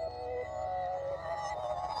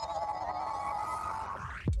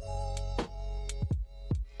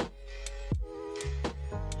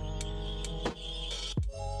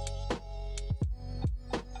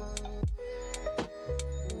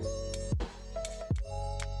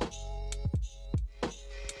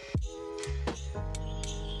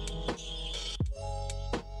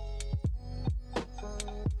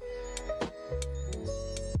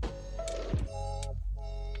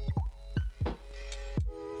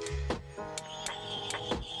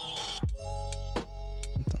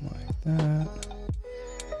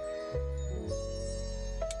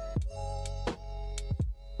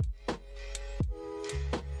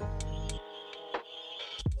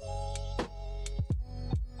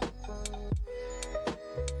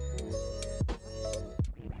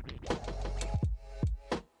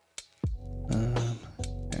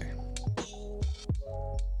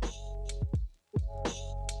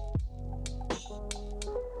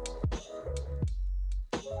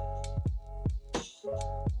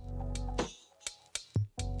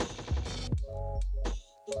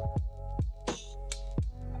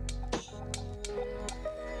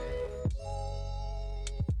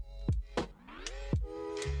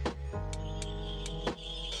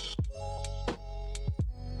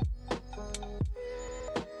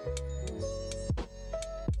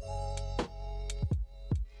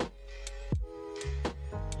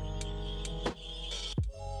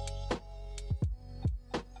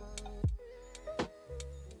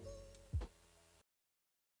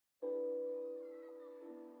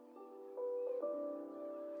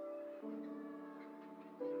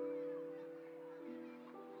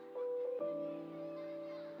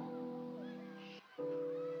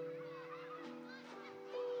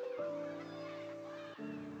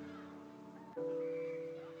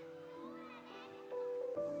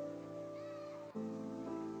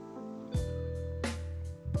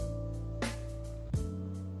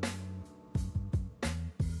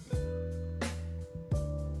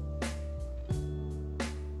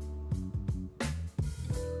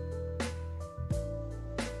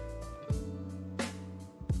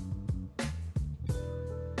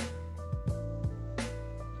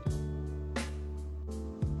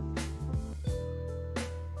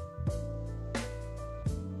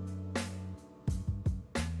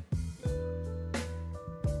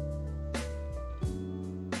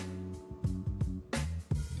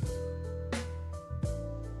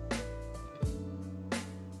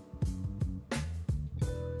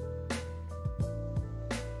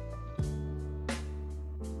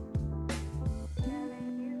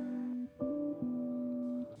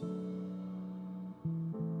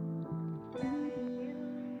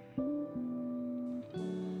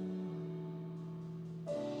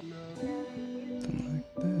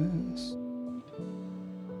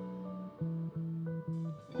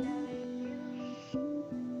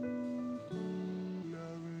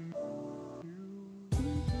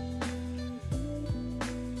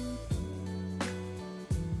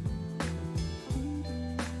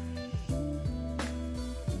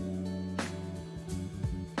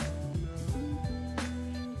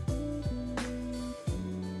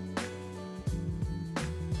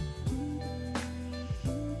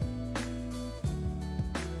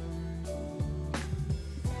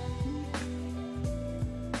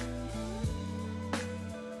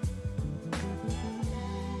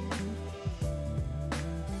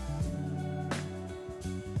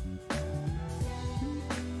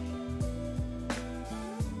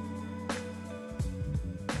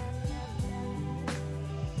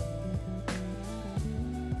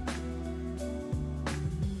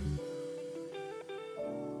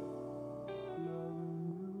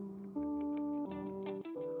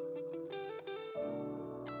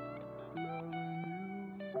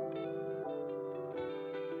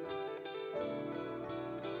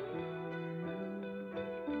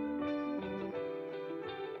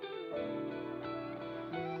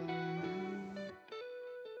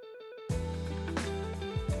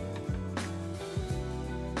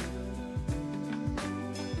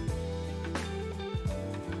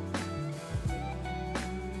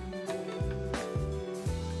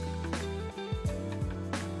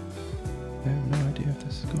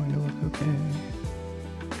 this is going to look okay.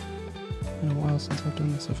 Been a while since I've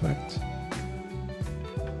done this effect.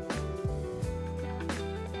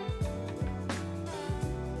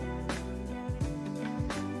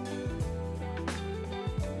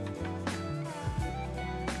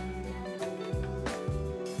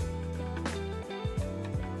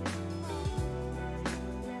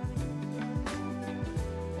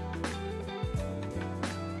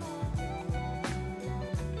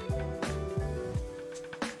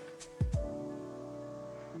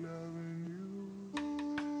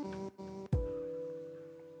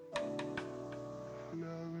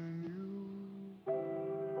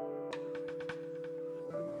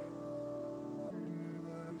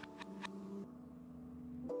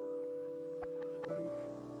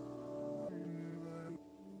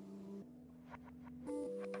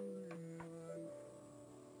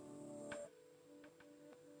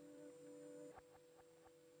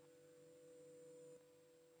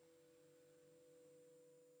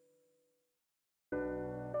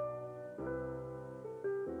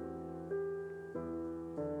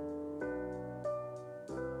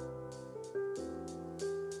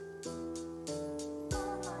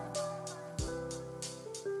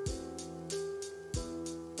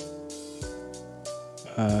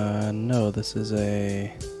 No, this is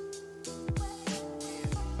a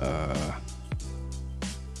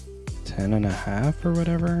 10.5 or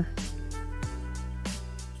whatever.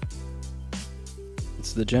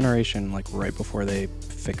 It's the generation like right before they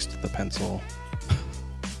fixed the pencil.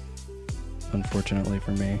 Unfortunately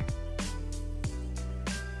for me.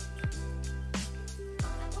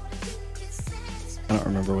 I don't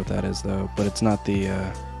remember what that is though, but it's not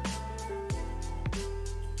the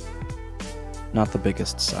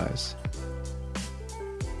biggest size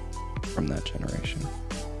from that generation.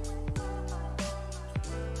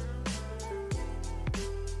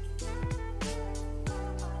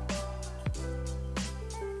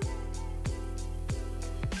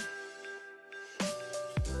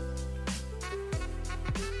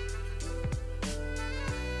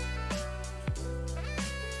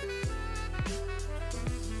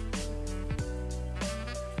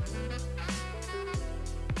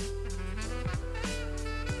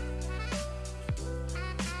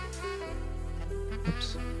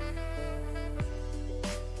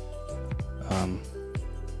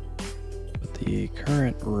 But the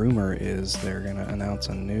current rumor is they're gonna announce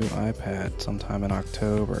a new iPad sometime in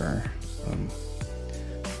October. So I'm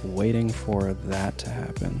waiting for that to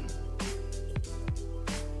happen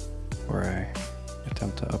before I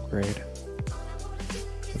attempt to upgrade.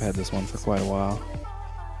 I've had this one for quite a while.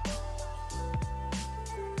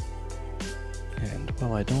 And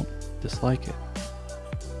while I don't dislike it,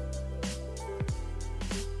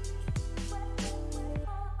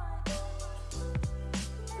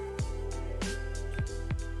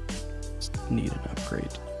 need an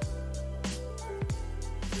upgrade.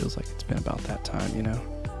 Feels like it's been about that time, you know?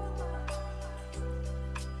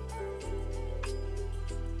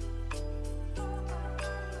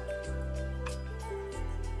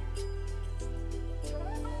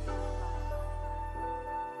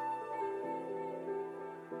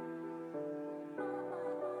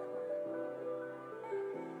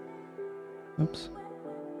 Oops.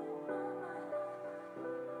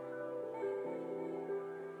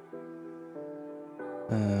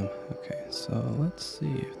 Okay, so let's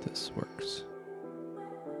see if this works.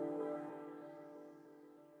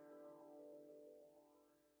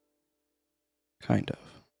 Kind of.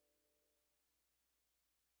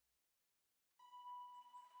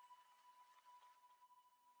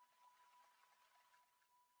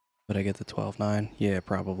 But I get the 12.9? Yeah,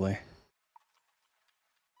 probably.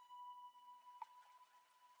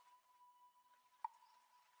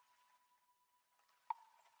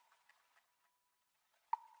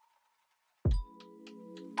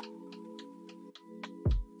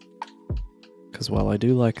 Because while I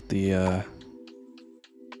do like the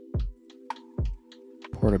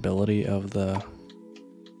portability of the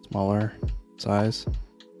smaller size,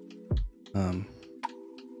 I'm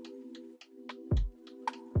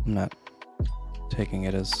not taking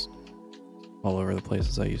it as all over the place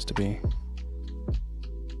as I used to be.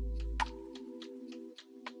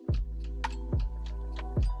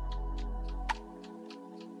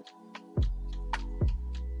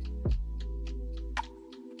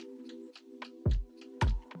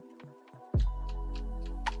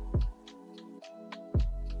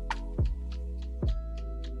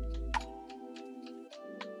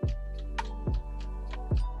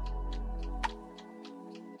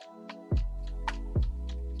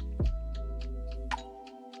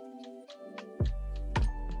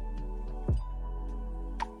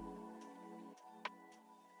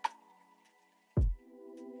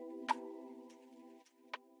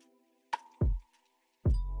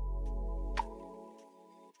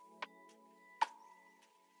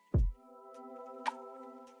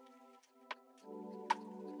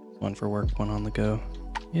 One for work, one on the go.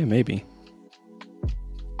 Yeah, maybe.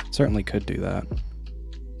 Certainly could do that.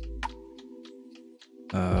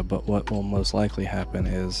 But what will most likely happen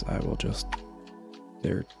is I will just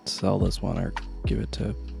either sell this one or give it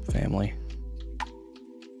to family.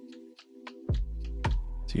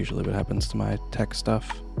 It's usually what happens to my tech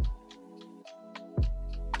stuff.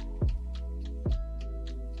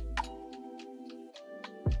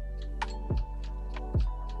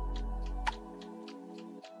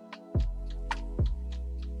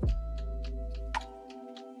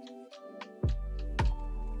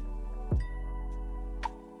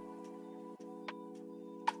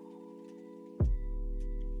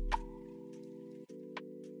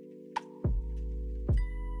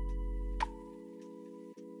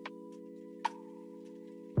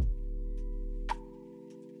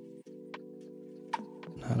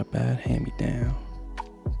 Not a bad hand-me-down.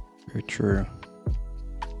 Very true.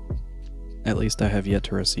 At least I have yet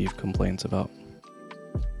to receive complaints about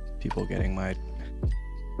people getting my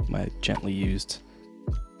gently used,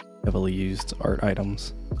 heavily used art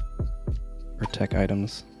items or tech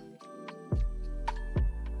items.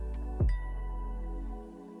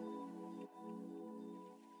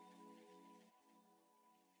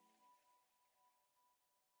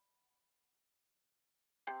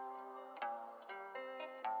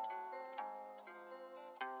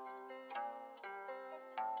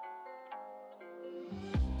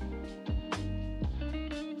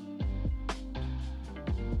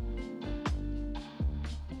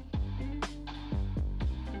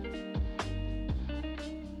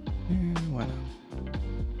 Why not?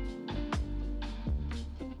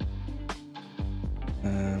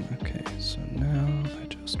 Okay, so now I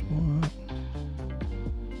just want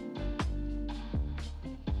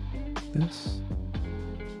this.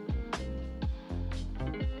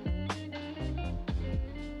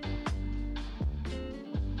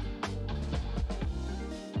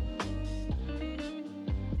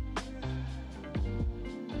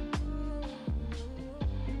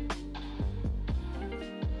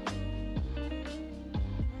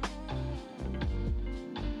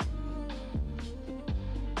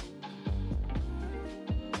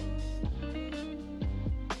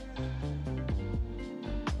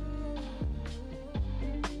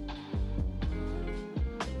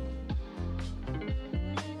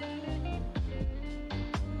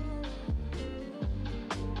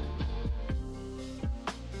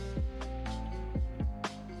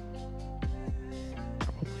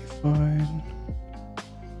 Fine.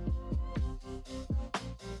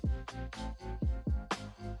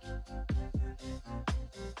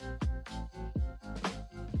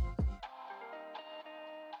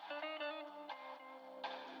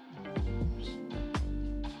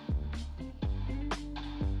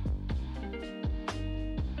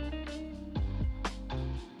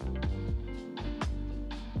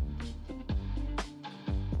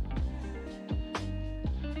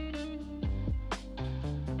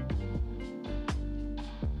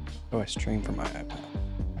 Oh, I stream from my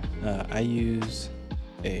iPad. I use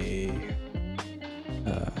a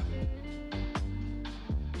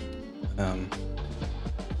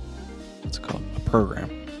what's it called? A program.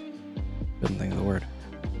 Couldn't think of the word.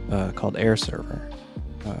 Called Air Server.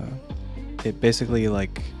 It basically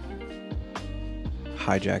like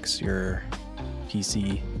hijacks your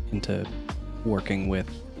PC into working with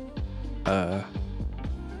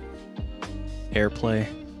AirPlay.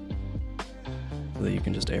 That you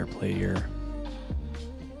can just AirPlay your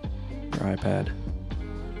iPad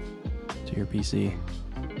to your PC.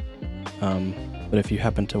 But if you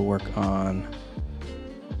happen to work on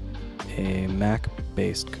a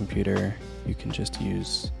Mac-based computer, you can just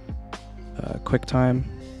use QuickTime,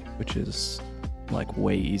 which is like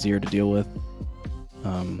way easier to deal with.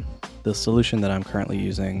 The solution that I'm currently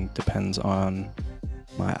using depends on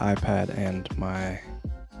my iPad and my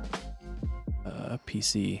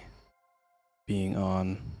PC being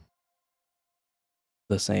on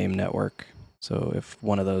the same network. So if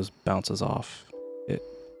one of those bounces off, it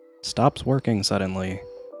stops working suddenly,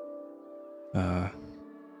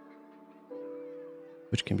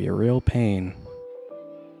 which can be a real pain,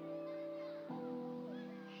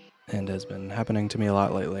 and has been happening to me a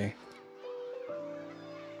lot lately.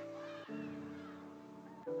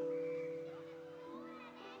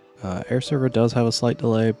 Air Server does have a slight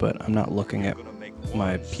delay, but I'm not looking at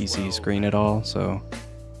my PC screen at all, so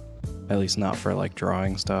at least not for like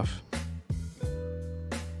drawing stuff.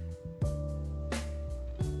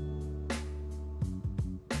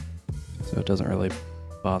 So it doesn't really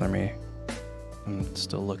bother me. I'm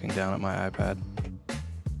still looking down at my iPad.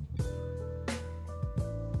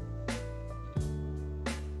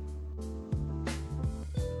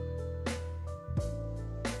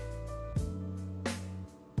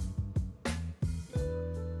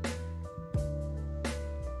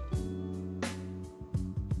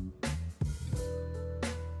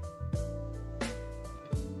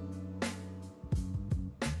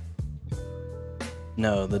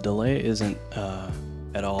 No, the delay isn't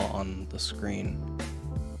at all on the screen,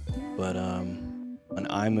 but when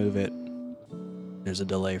I move it, there's a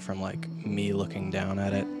delay from like me looking down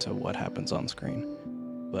at it to what happens on screen.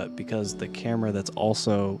 But because the camera that's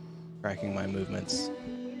also tracking my movements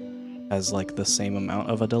has like the same amount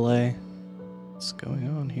of a delay, what's going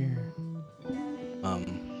on here?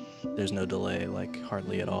 There's no delay, like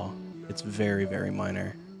hardly at all. It's very, very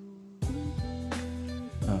minor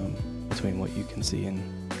between what you can see and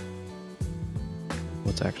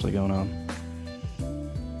what's actually going on.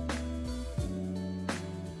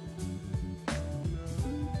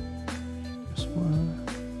 Just want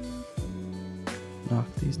to knock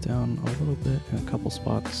these down a little bit in a couple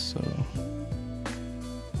spots, so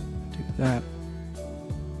do that.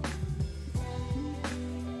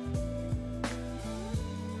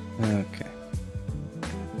 Okay.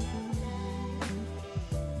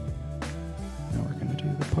 Now we're gonna do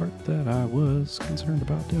the part that I was concerned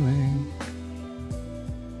about doing.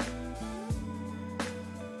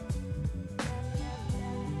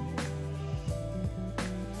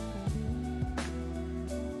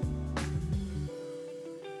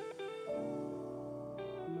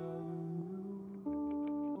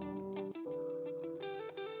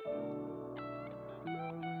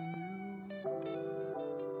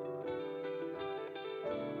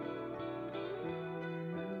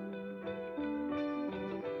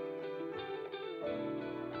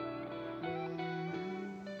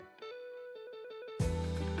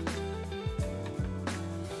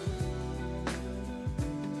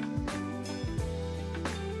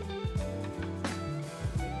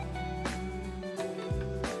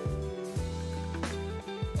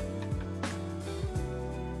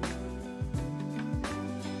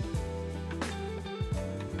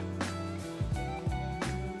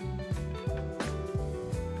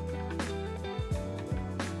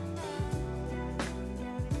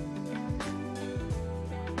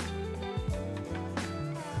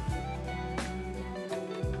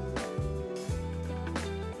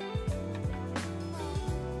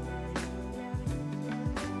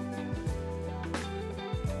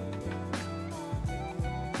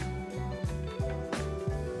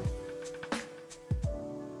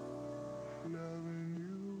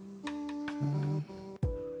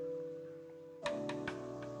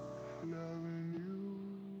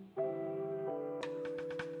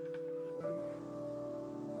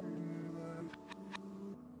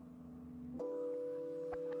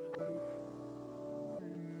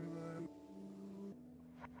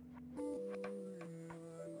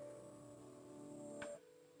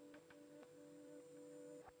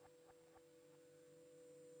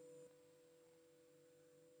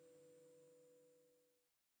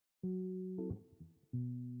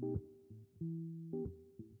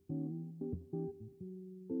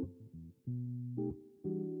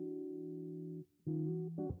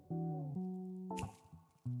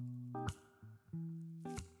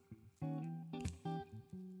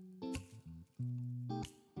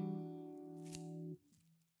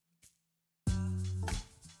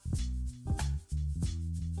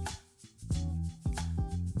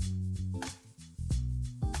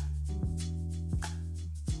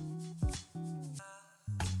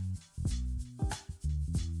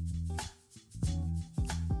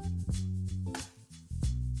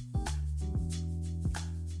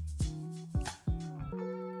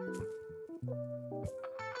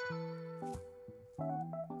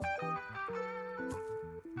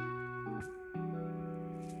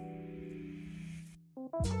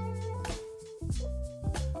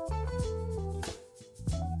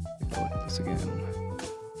 Take a look at this again.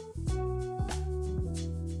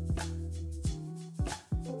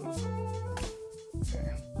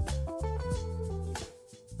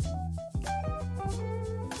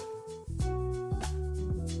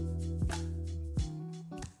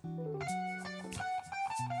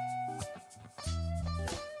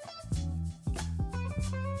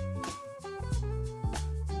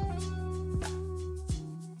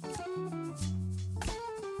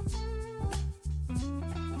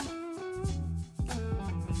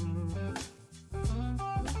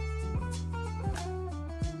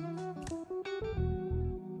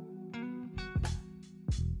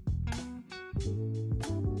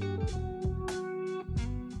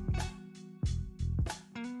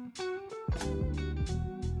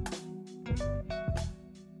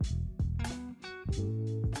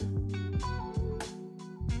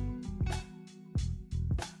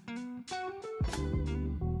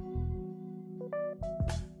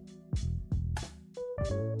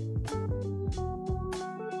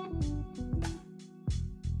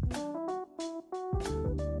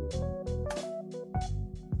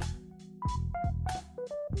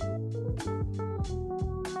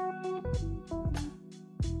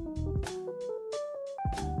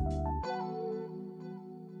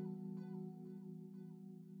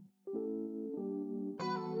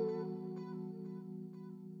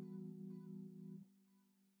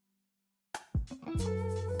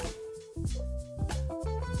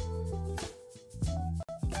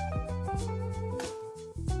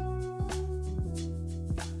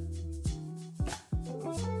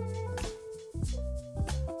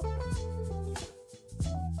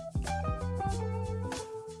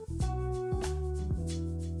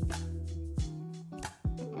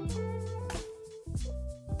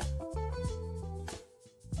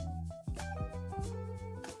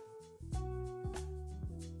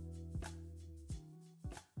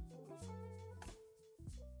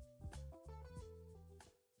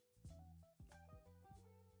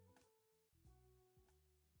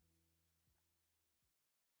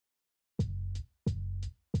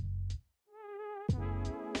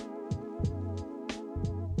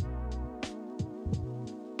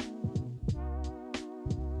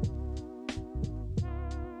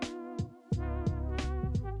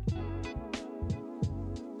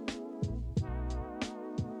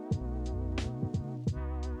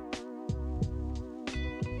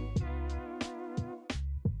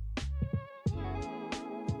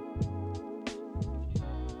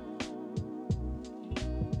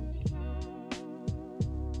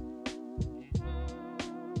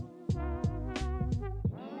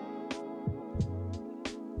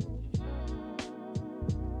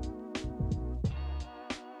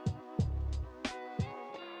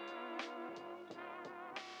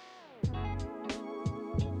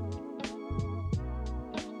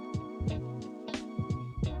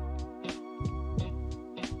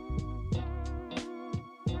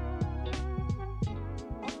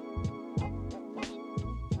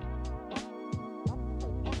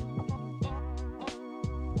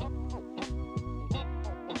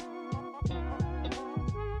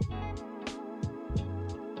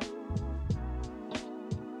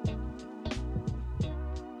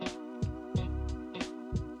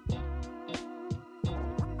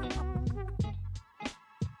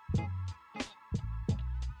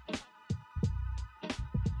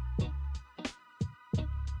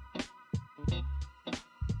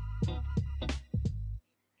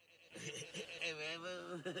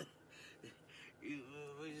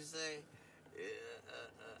 What'd you say?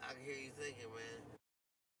 I can hear you thinking, man.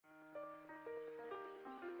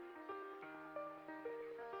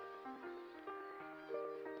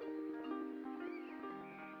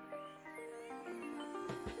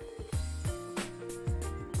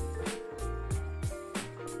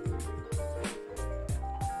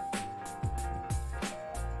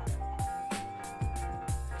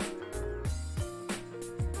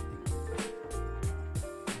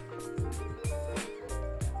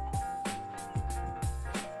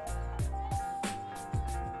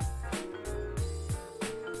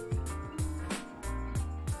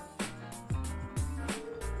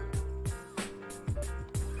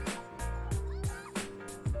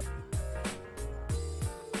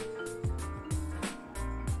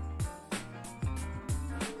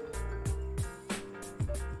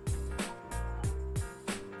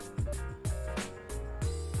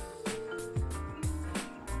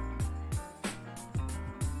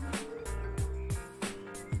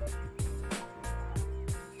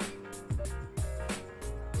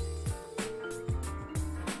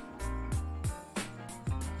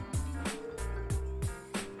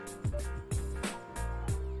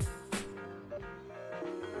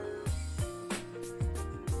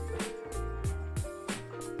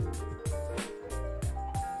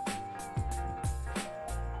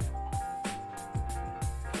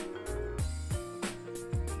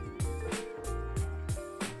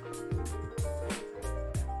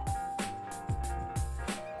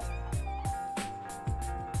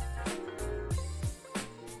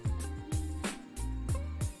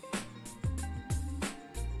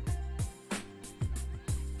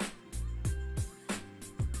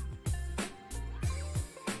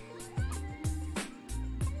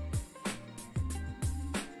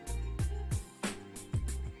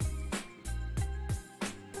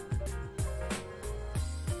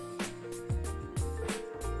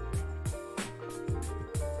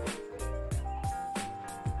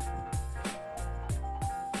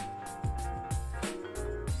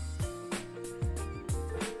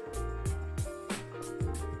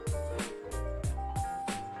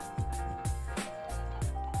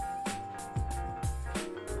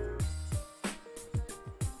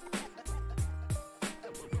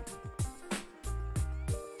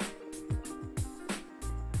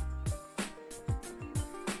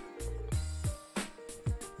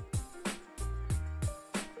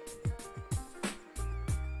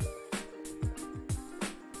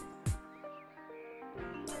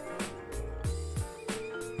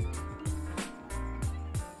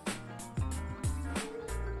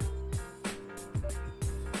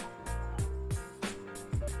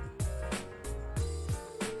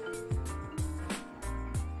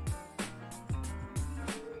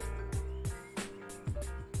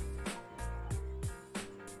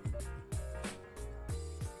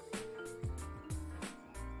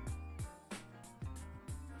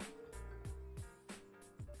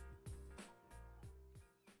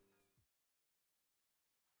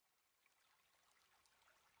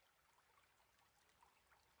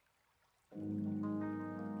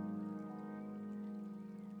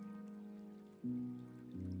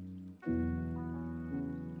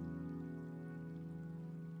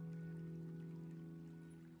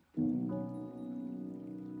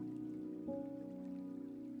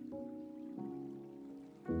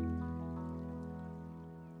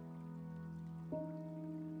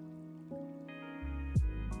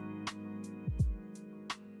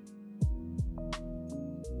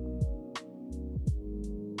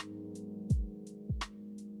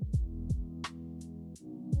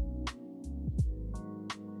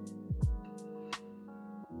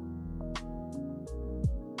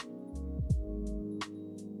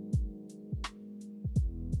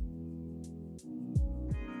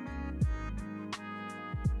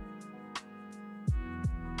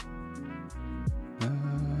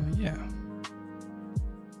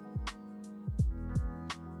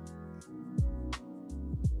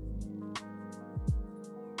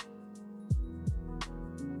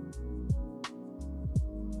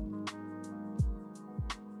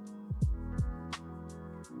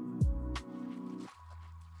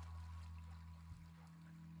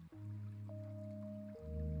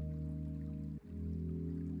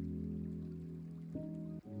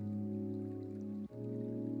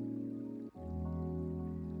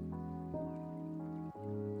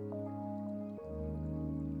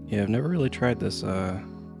 Yeah, I've never really tried this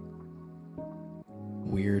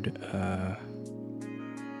weird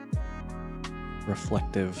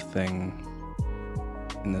reflective thing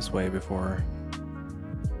in this way before.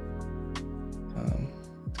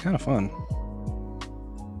 It's kind of fun.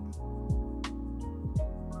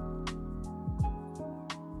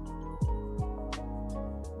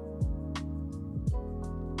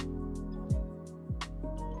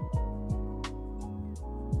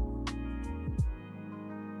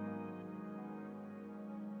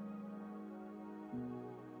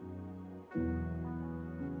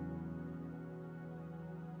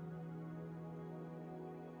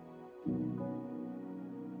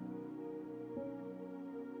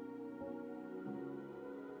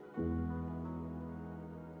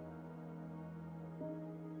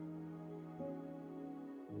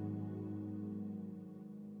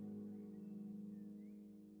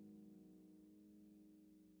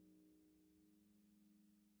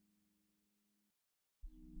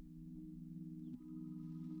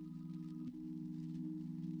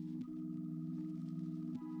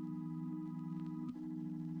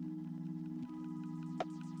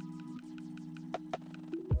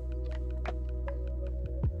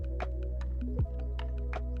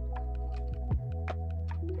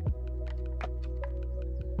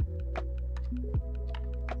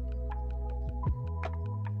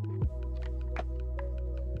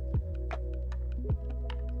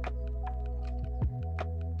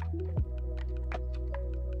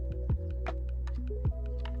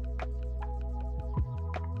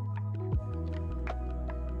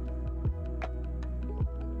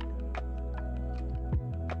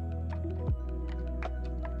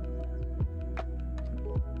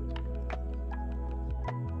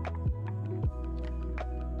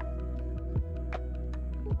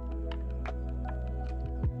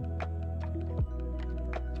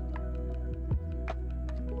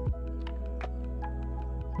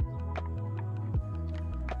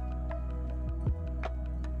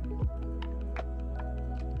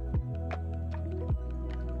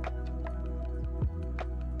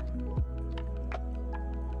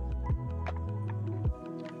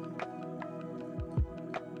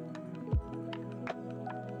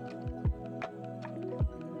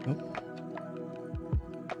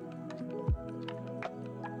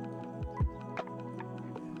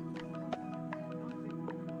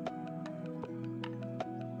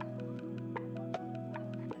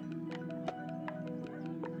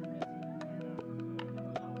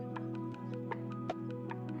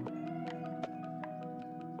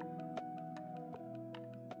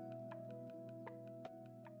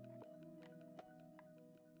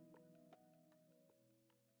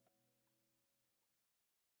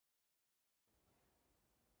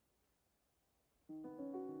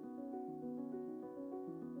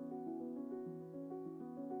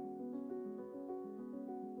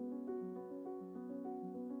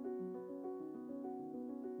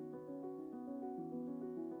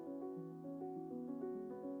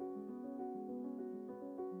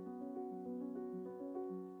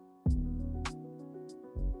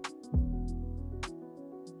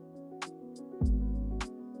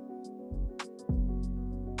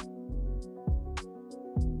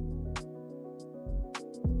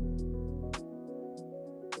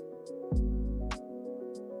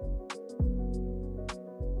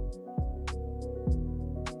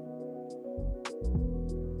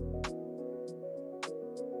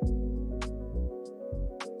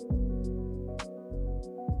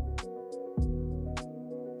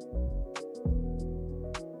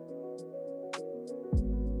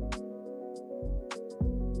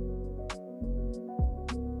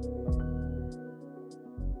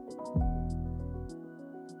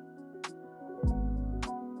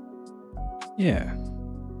 Yeah,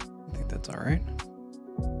 I think that's alright.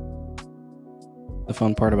 The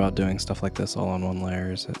fun part about doing stuff like this all on one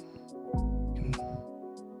layer is that you can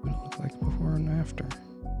what it look like before and after.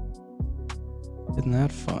 Isn't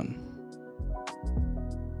that fun?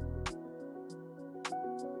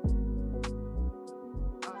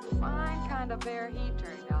 A fine kind of bear he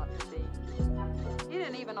turned out to be. He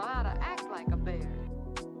didn't even know how to act like a bear.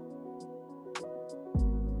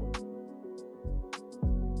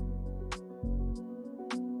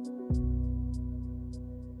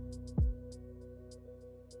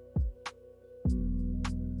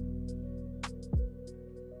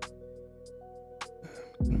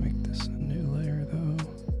 I'm gonna make this a new layer though.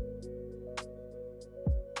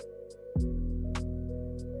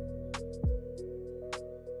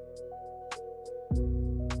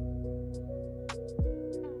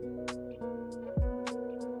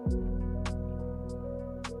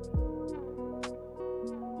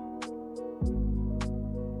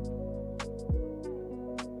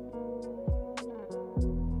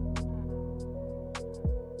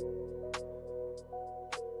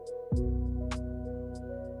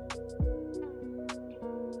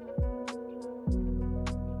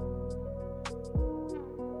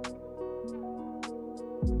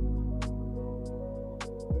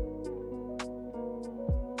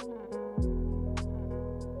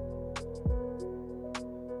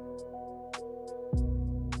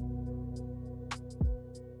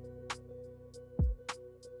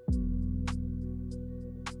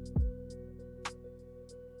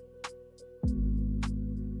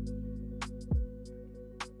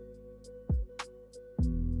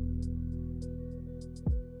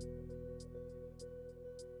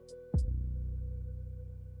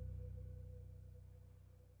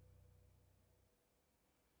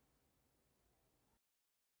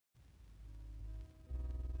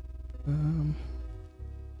 Gonna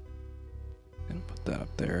put that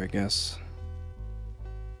up there, I guess.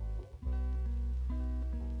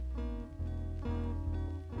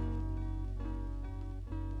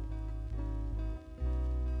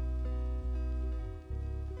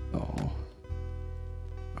 Oh,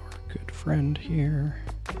 our good friend here.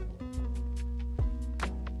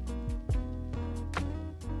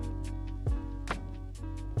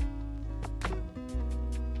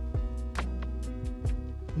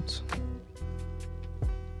 Oops.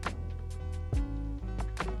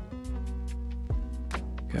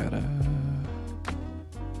 Gotta...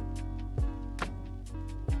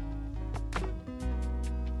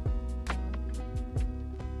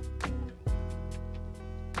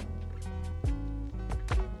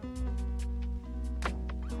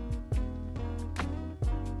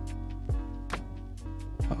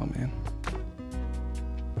 Oh, man.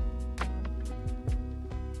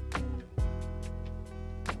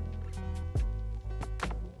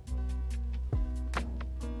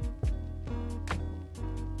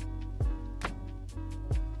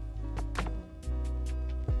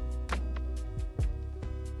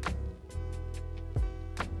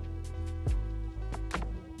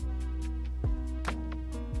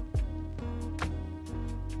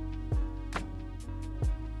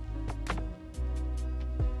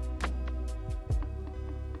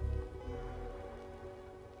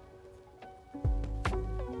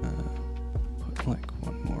 Put like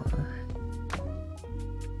one more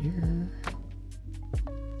here.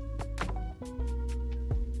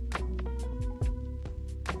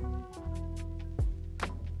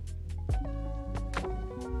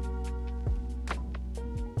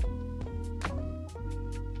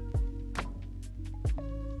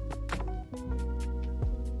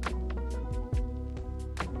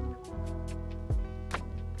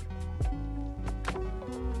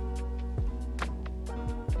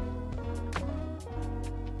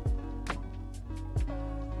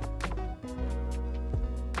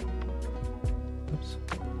 Oops.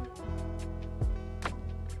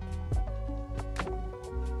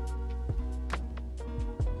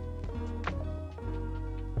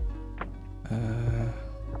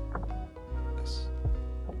 This.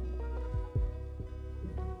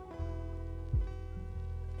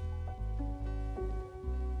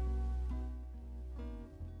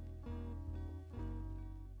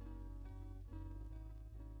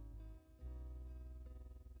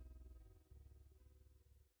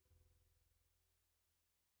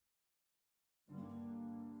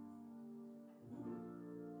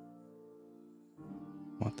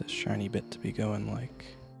 Want this shiny bit to be going like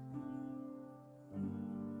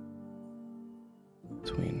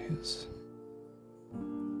between his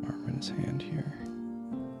arm and his hand here.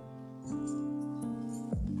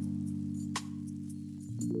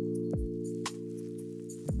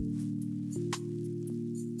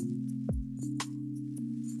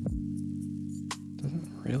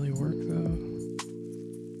 Doesn't really work though.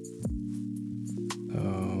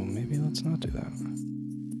 Oh, maybe let's not do that.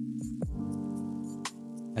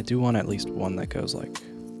 I do want at least one that goes like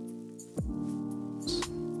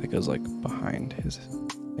behind his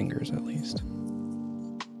fingers at least.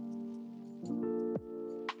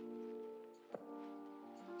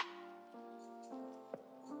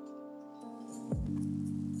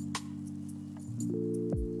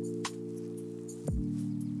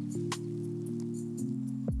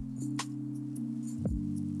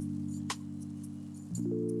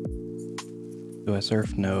 Do I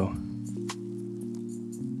surf? No.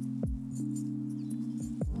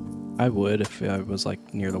 I would if I was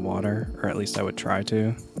like near the water, or at least I would try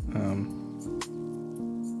to.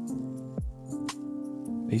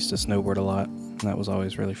 I used to snowboard a lot, and that was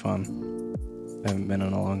always really fun. I haven't been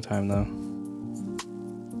in a long time though.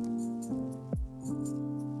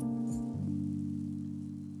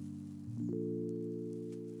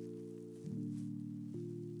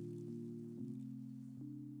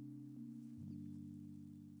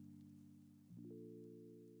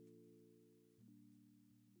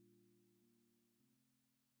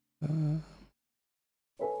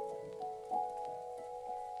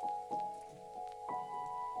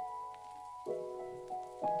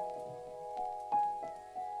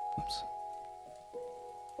 Oops.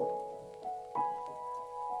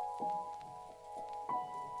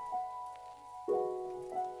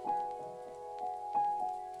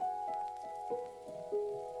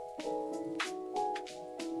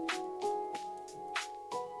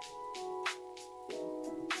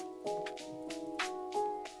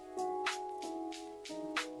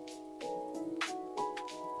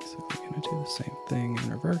 So we're gonna do the same thing in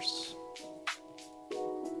reverse.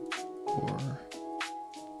 Or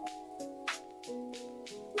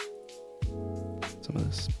some of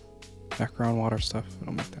this background water stuff.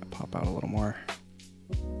 It'll make that pop out a little more.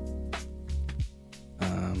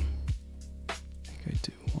 I think I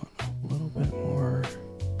do want a little bit more.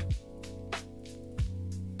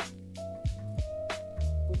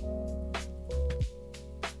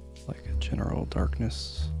 Like a general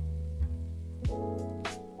darkness.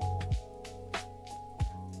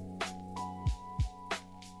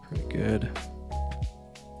 Pretty good.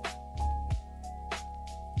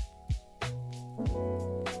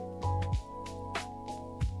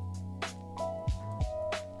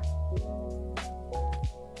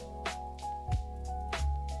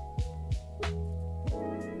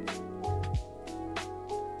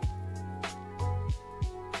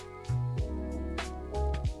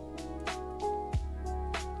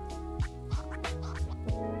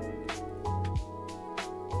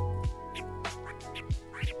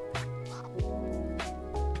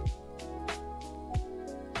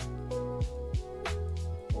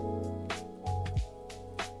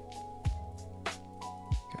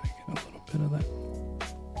 Bit of that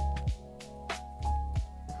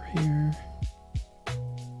over here.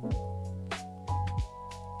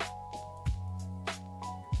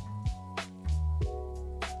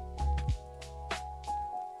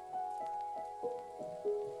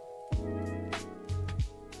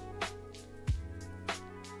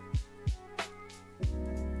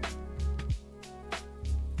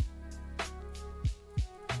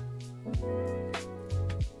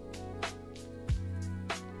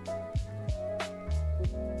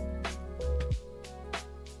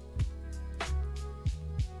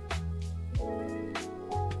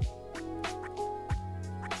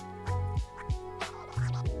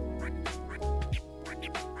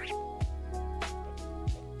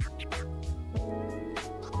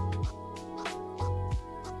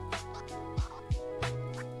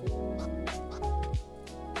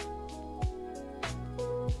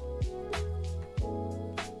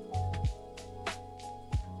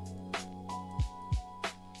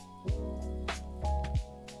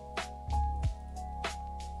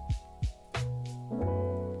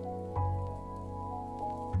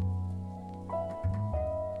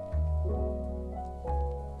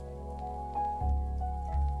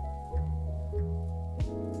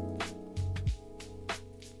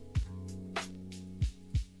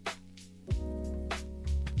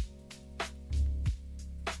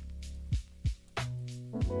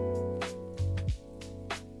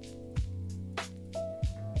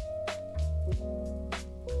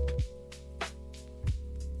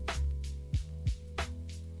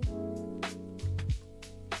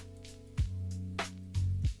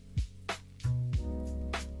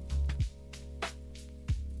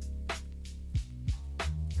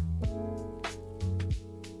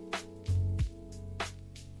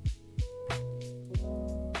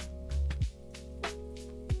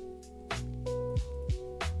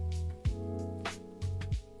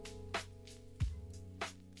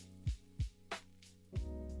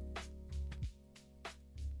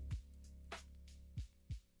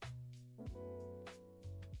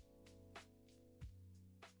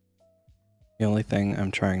 The only thing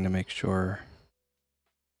I'm trying to make sure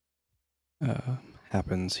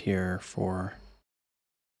happens here for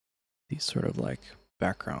these sort of like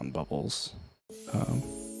background bubbles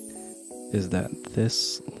is that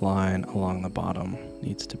this line along the bottom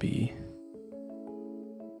needs to be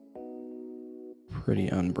pretty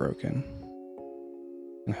unbroken.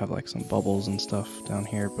 And have like some bubbles and stuff down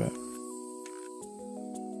here, but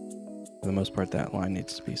for the most part that line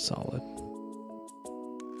needs to be solid.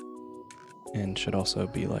 And should also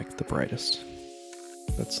be like the brightest.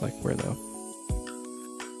 That's like where the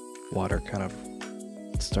water kind of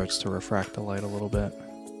starts to refract the light a little bit.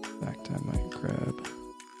 In fact, I might grab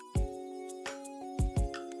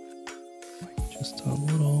like just a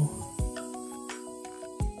little.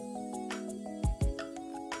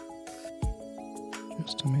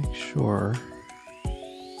 Just to make sure.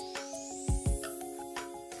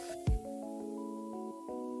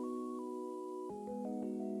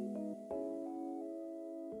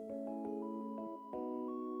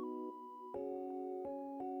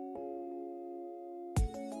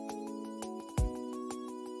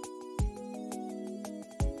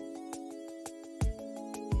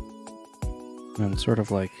 And sort of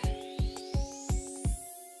like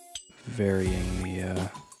varying the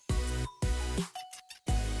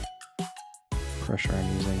pressure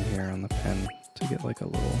I'm using here on the pen to get like a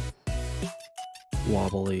little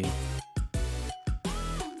wobbly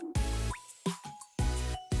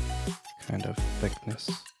kind of thickness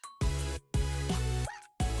so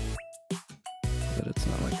that it's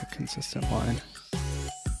not like a consistent line.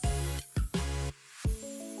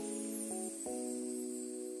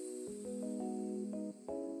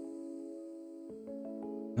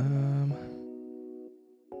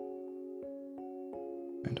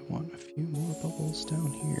 few more bubbles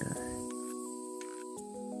down here.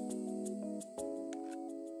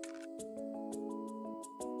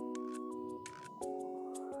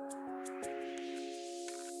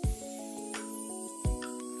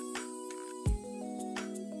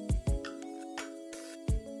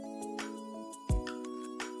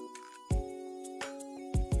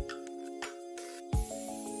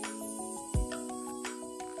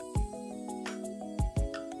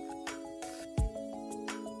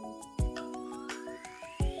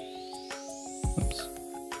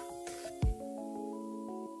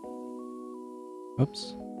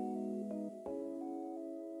 Oops.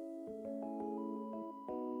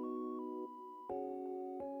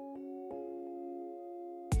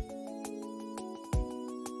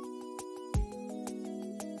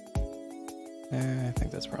 I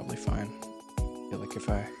think that's probably fine. I feel like if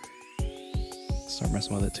I start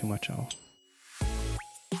messing with it too much, I'll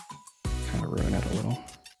kind of ruin it a little.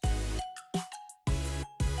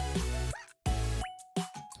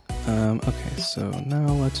 Okay, so now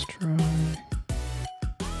let's try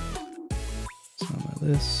some of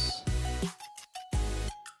this.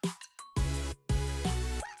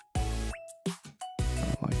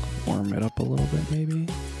 I'll like warm it up a little bit maybe.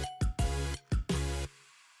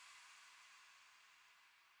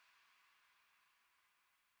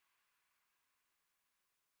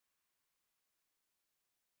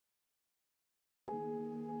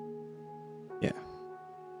 Yeah.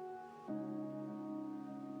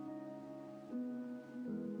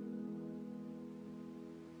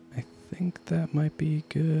 I think that might be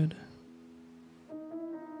good.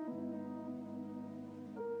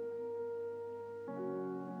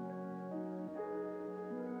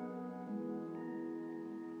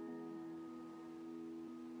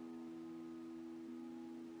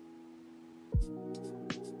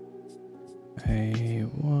 I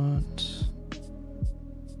want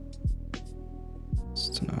this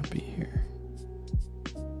to not be here.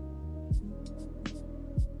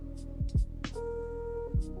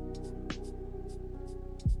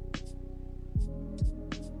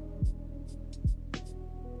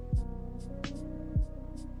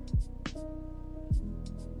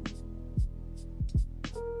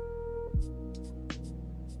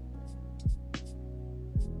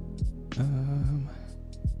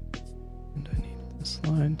 And I need this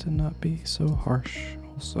line to not be so harsh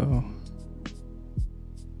also.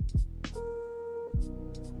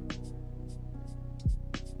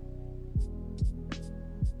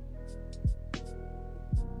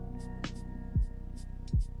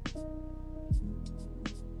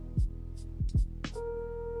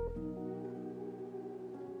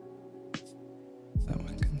 That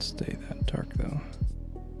one can stay that dark though.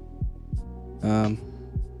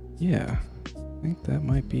 Yeah, I think that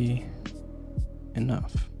might be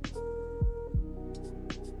enough.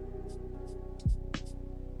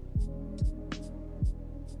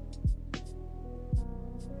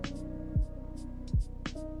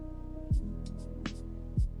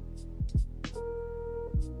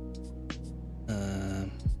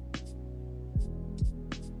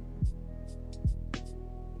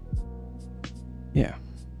 Yeah.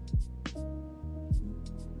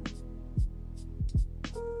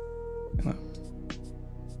 Gonna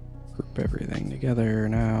group everything together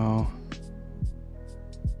now.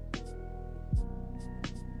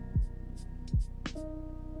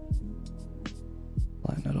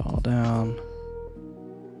 Line it all down.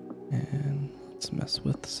 And let's mess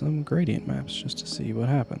with some gradient maps just to see what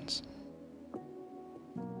happens.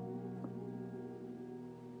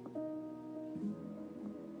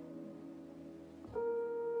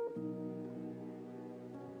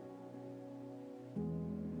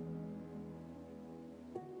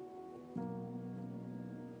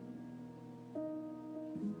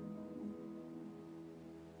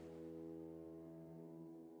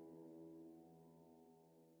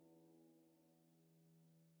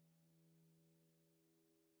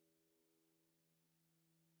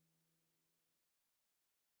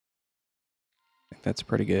 I think that's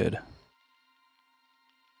pretty good.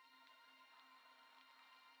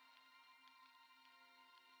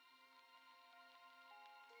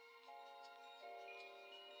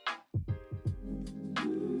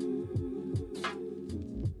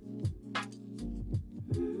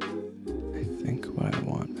 I think what I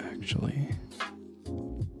want actually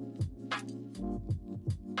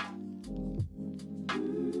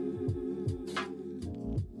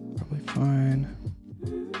probably fine.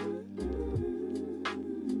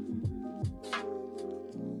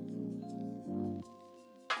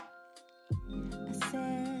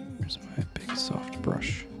 Here's my big soft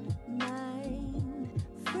brush.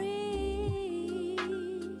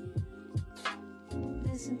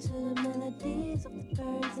 Listen to the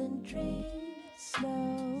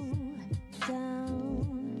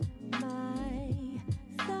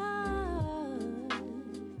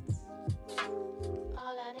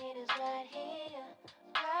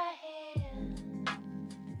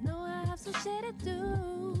I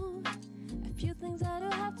do. A few things I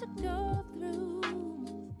don't have to go through.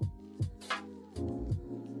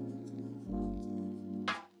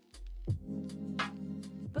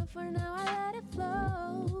 But for now I let it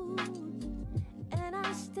flow, and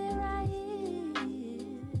I stay right here.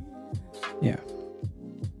 Yeah.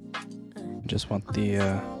 I just want the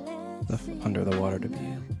under the water to be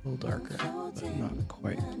a little darker, but not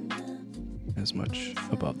quite as much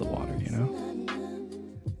above the water, you know?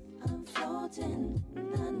 I'm floating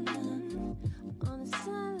on a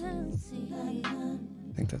silent sea.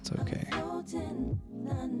 I think that's okay. I'm floating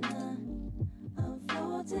on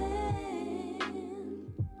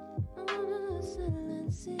a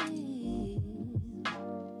silent sea.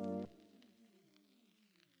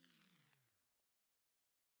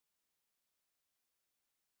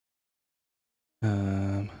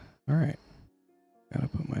 Alright. Gotta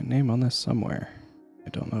put my name on this somewhere. I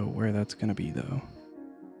don't know where that's gonna be, though.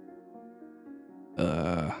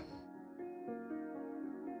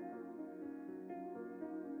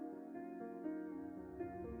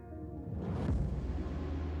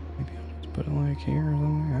 Maybe I'll just put it like here or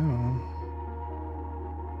something. I don't know.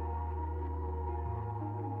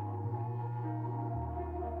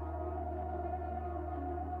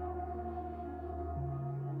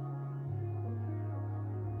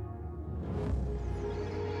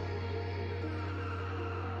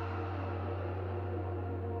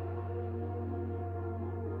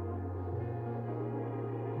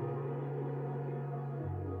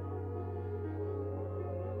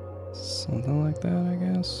 Something like that, I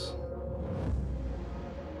guess.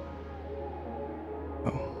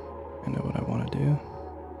 Oh, I know what I want to do.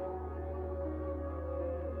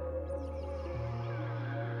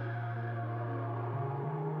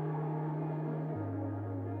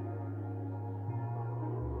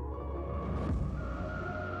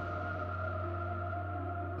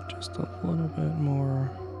 Just a little bit more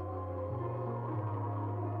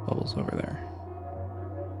bubbles over there.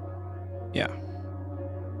 Yeah.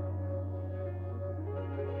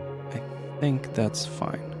 I think that's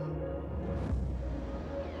fine.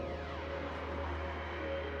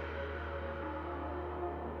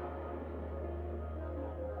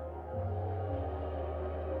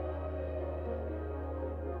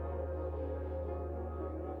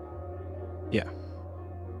 Yeah.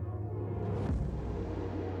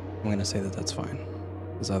 I'm gonna say that that's fine,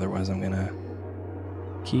 because otherwise I'm gonna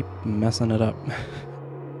keep messing it up.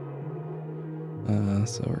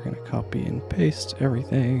 So we're gonna copy and paste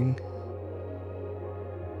everything.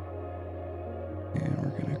 And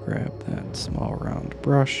we're gonna grab that small round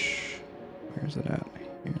brush. Where's it at?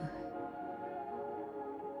 Here.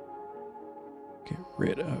 Get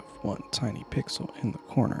rid of one tiny pixel in the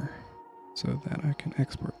corner so that I can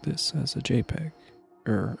export this as a JPEG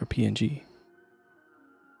or a PNG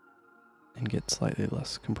and get slightly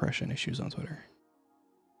less compression issues on Twitter.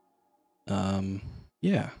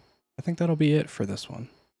 Yeah, I think that'll be it for this one.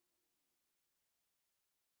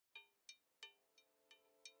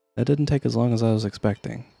 That didn't take as long as I was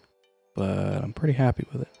expecting, but I'm pretty happy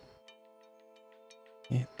with it.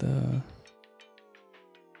 Hit the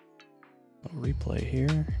replay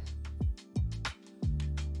here.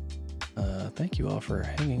 Thank you all for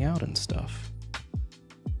hanging out and stuff.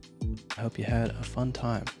 I hope you had a fun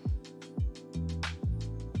time.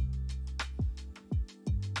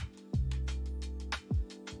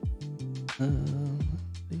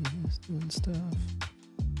 He's doing stuff.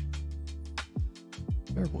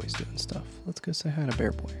 Bear Boy's doing stuff. Let's go say hi to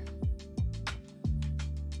Bear Boy.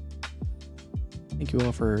 Thank you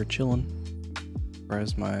all for chilling.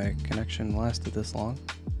 Surprised my connection lasted this long.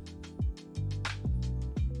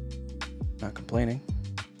 Not complaining,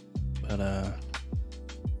 but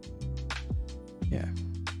yeah,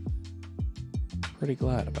 pretty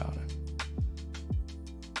glad about it.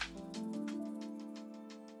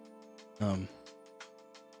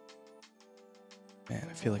 Man,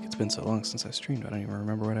 I feel like it's been so long since I streamed, I don't even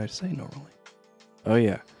remember what I say normally. Oh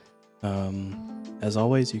yeah. As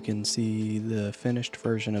always, you can see the finished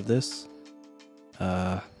version of this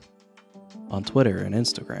on Twitter and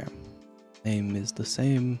Instagram. Name is the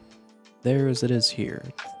same there as it is here.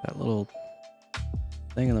 That little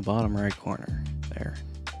thing in the bottom right corner there.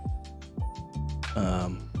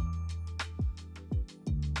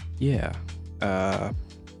 Yeah.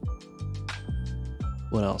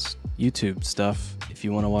 What else? YouTube stuff. If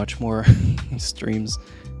you want to watch more streams,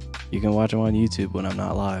 you can watch them on YouTube when I'm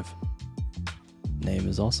not live. Name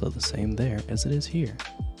is also the same there as it is here.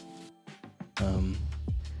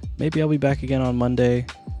 Maybe I'll be back again on Monday.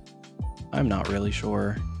 I'm not really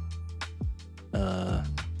sure.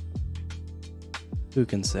 Who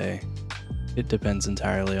can say? it depends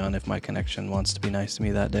entirely on if my connection wants to be nice to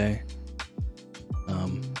me that day.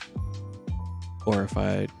 Or if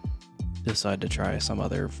I decide to try some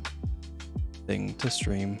other thing to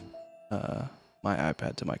stream my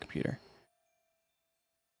iPad to my computer.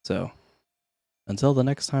 So, until the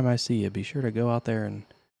next time I see you, be sure to go out there and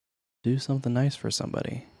do something nice for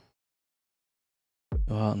somebody.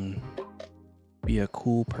 Go out and be a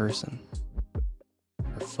cool person.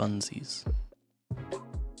 For funsies.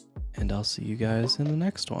 And I'll see you guys in the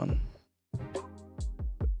next one.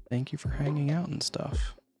 Thank you for hanging out and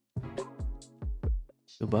stuff.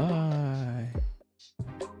 Goodbye.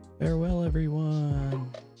 Farewell,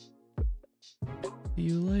 everyone. See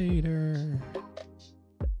you later.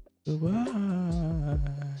 Goodbye.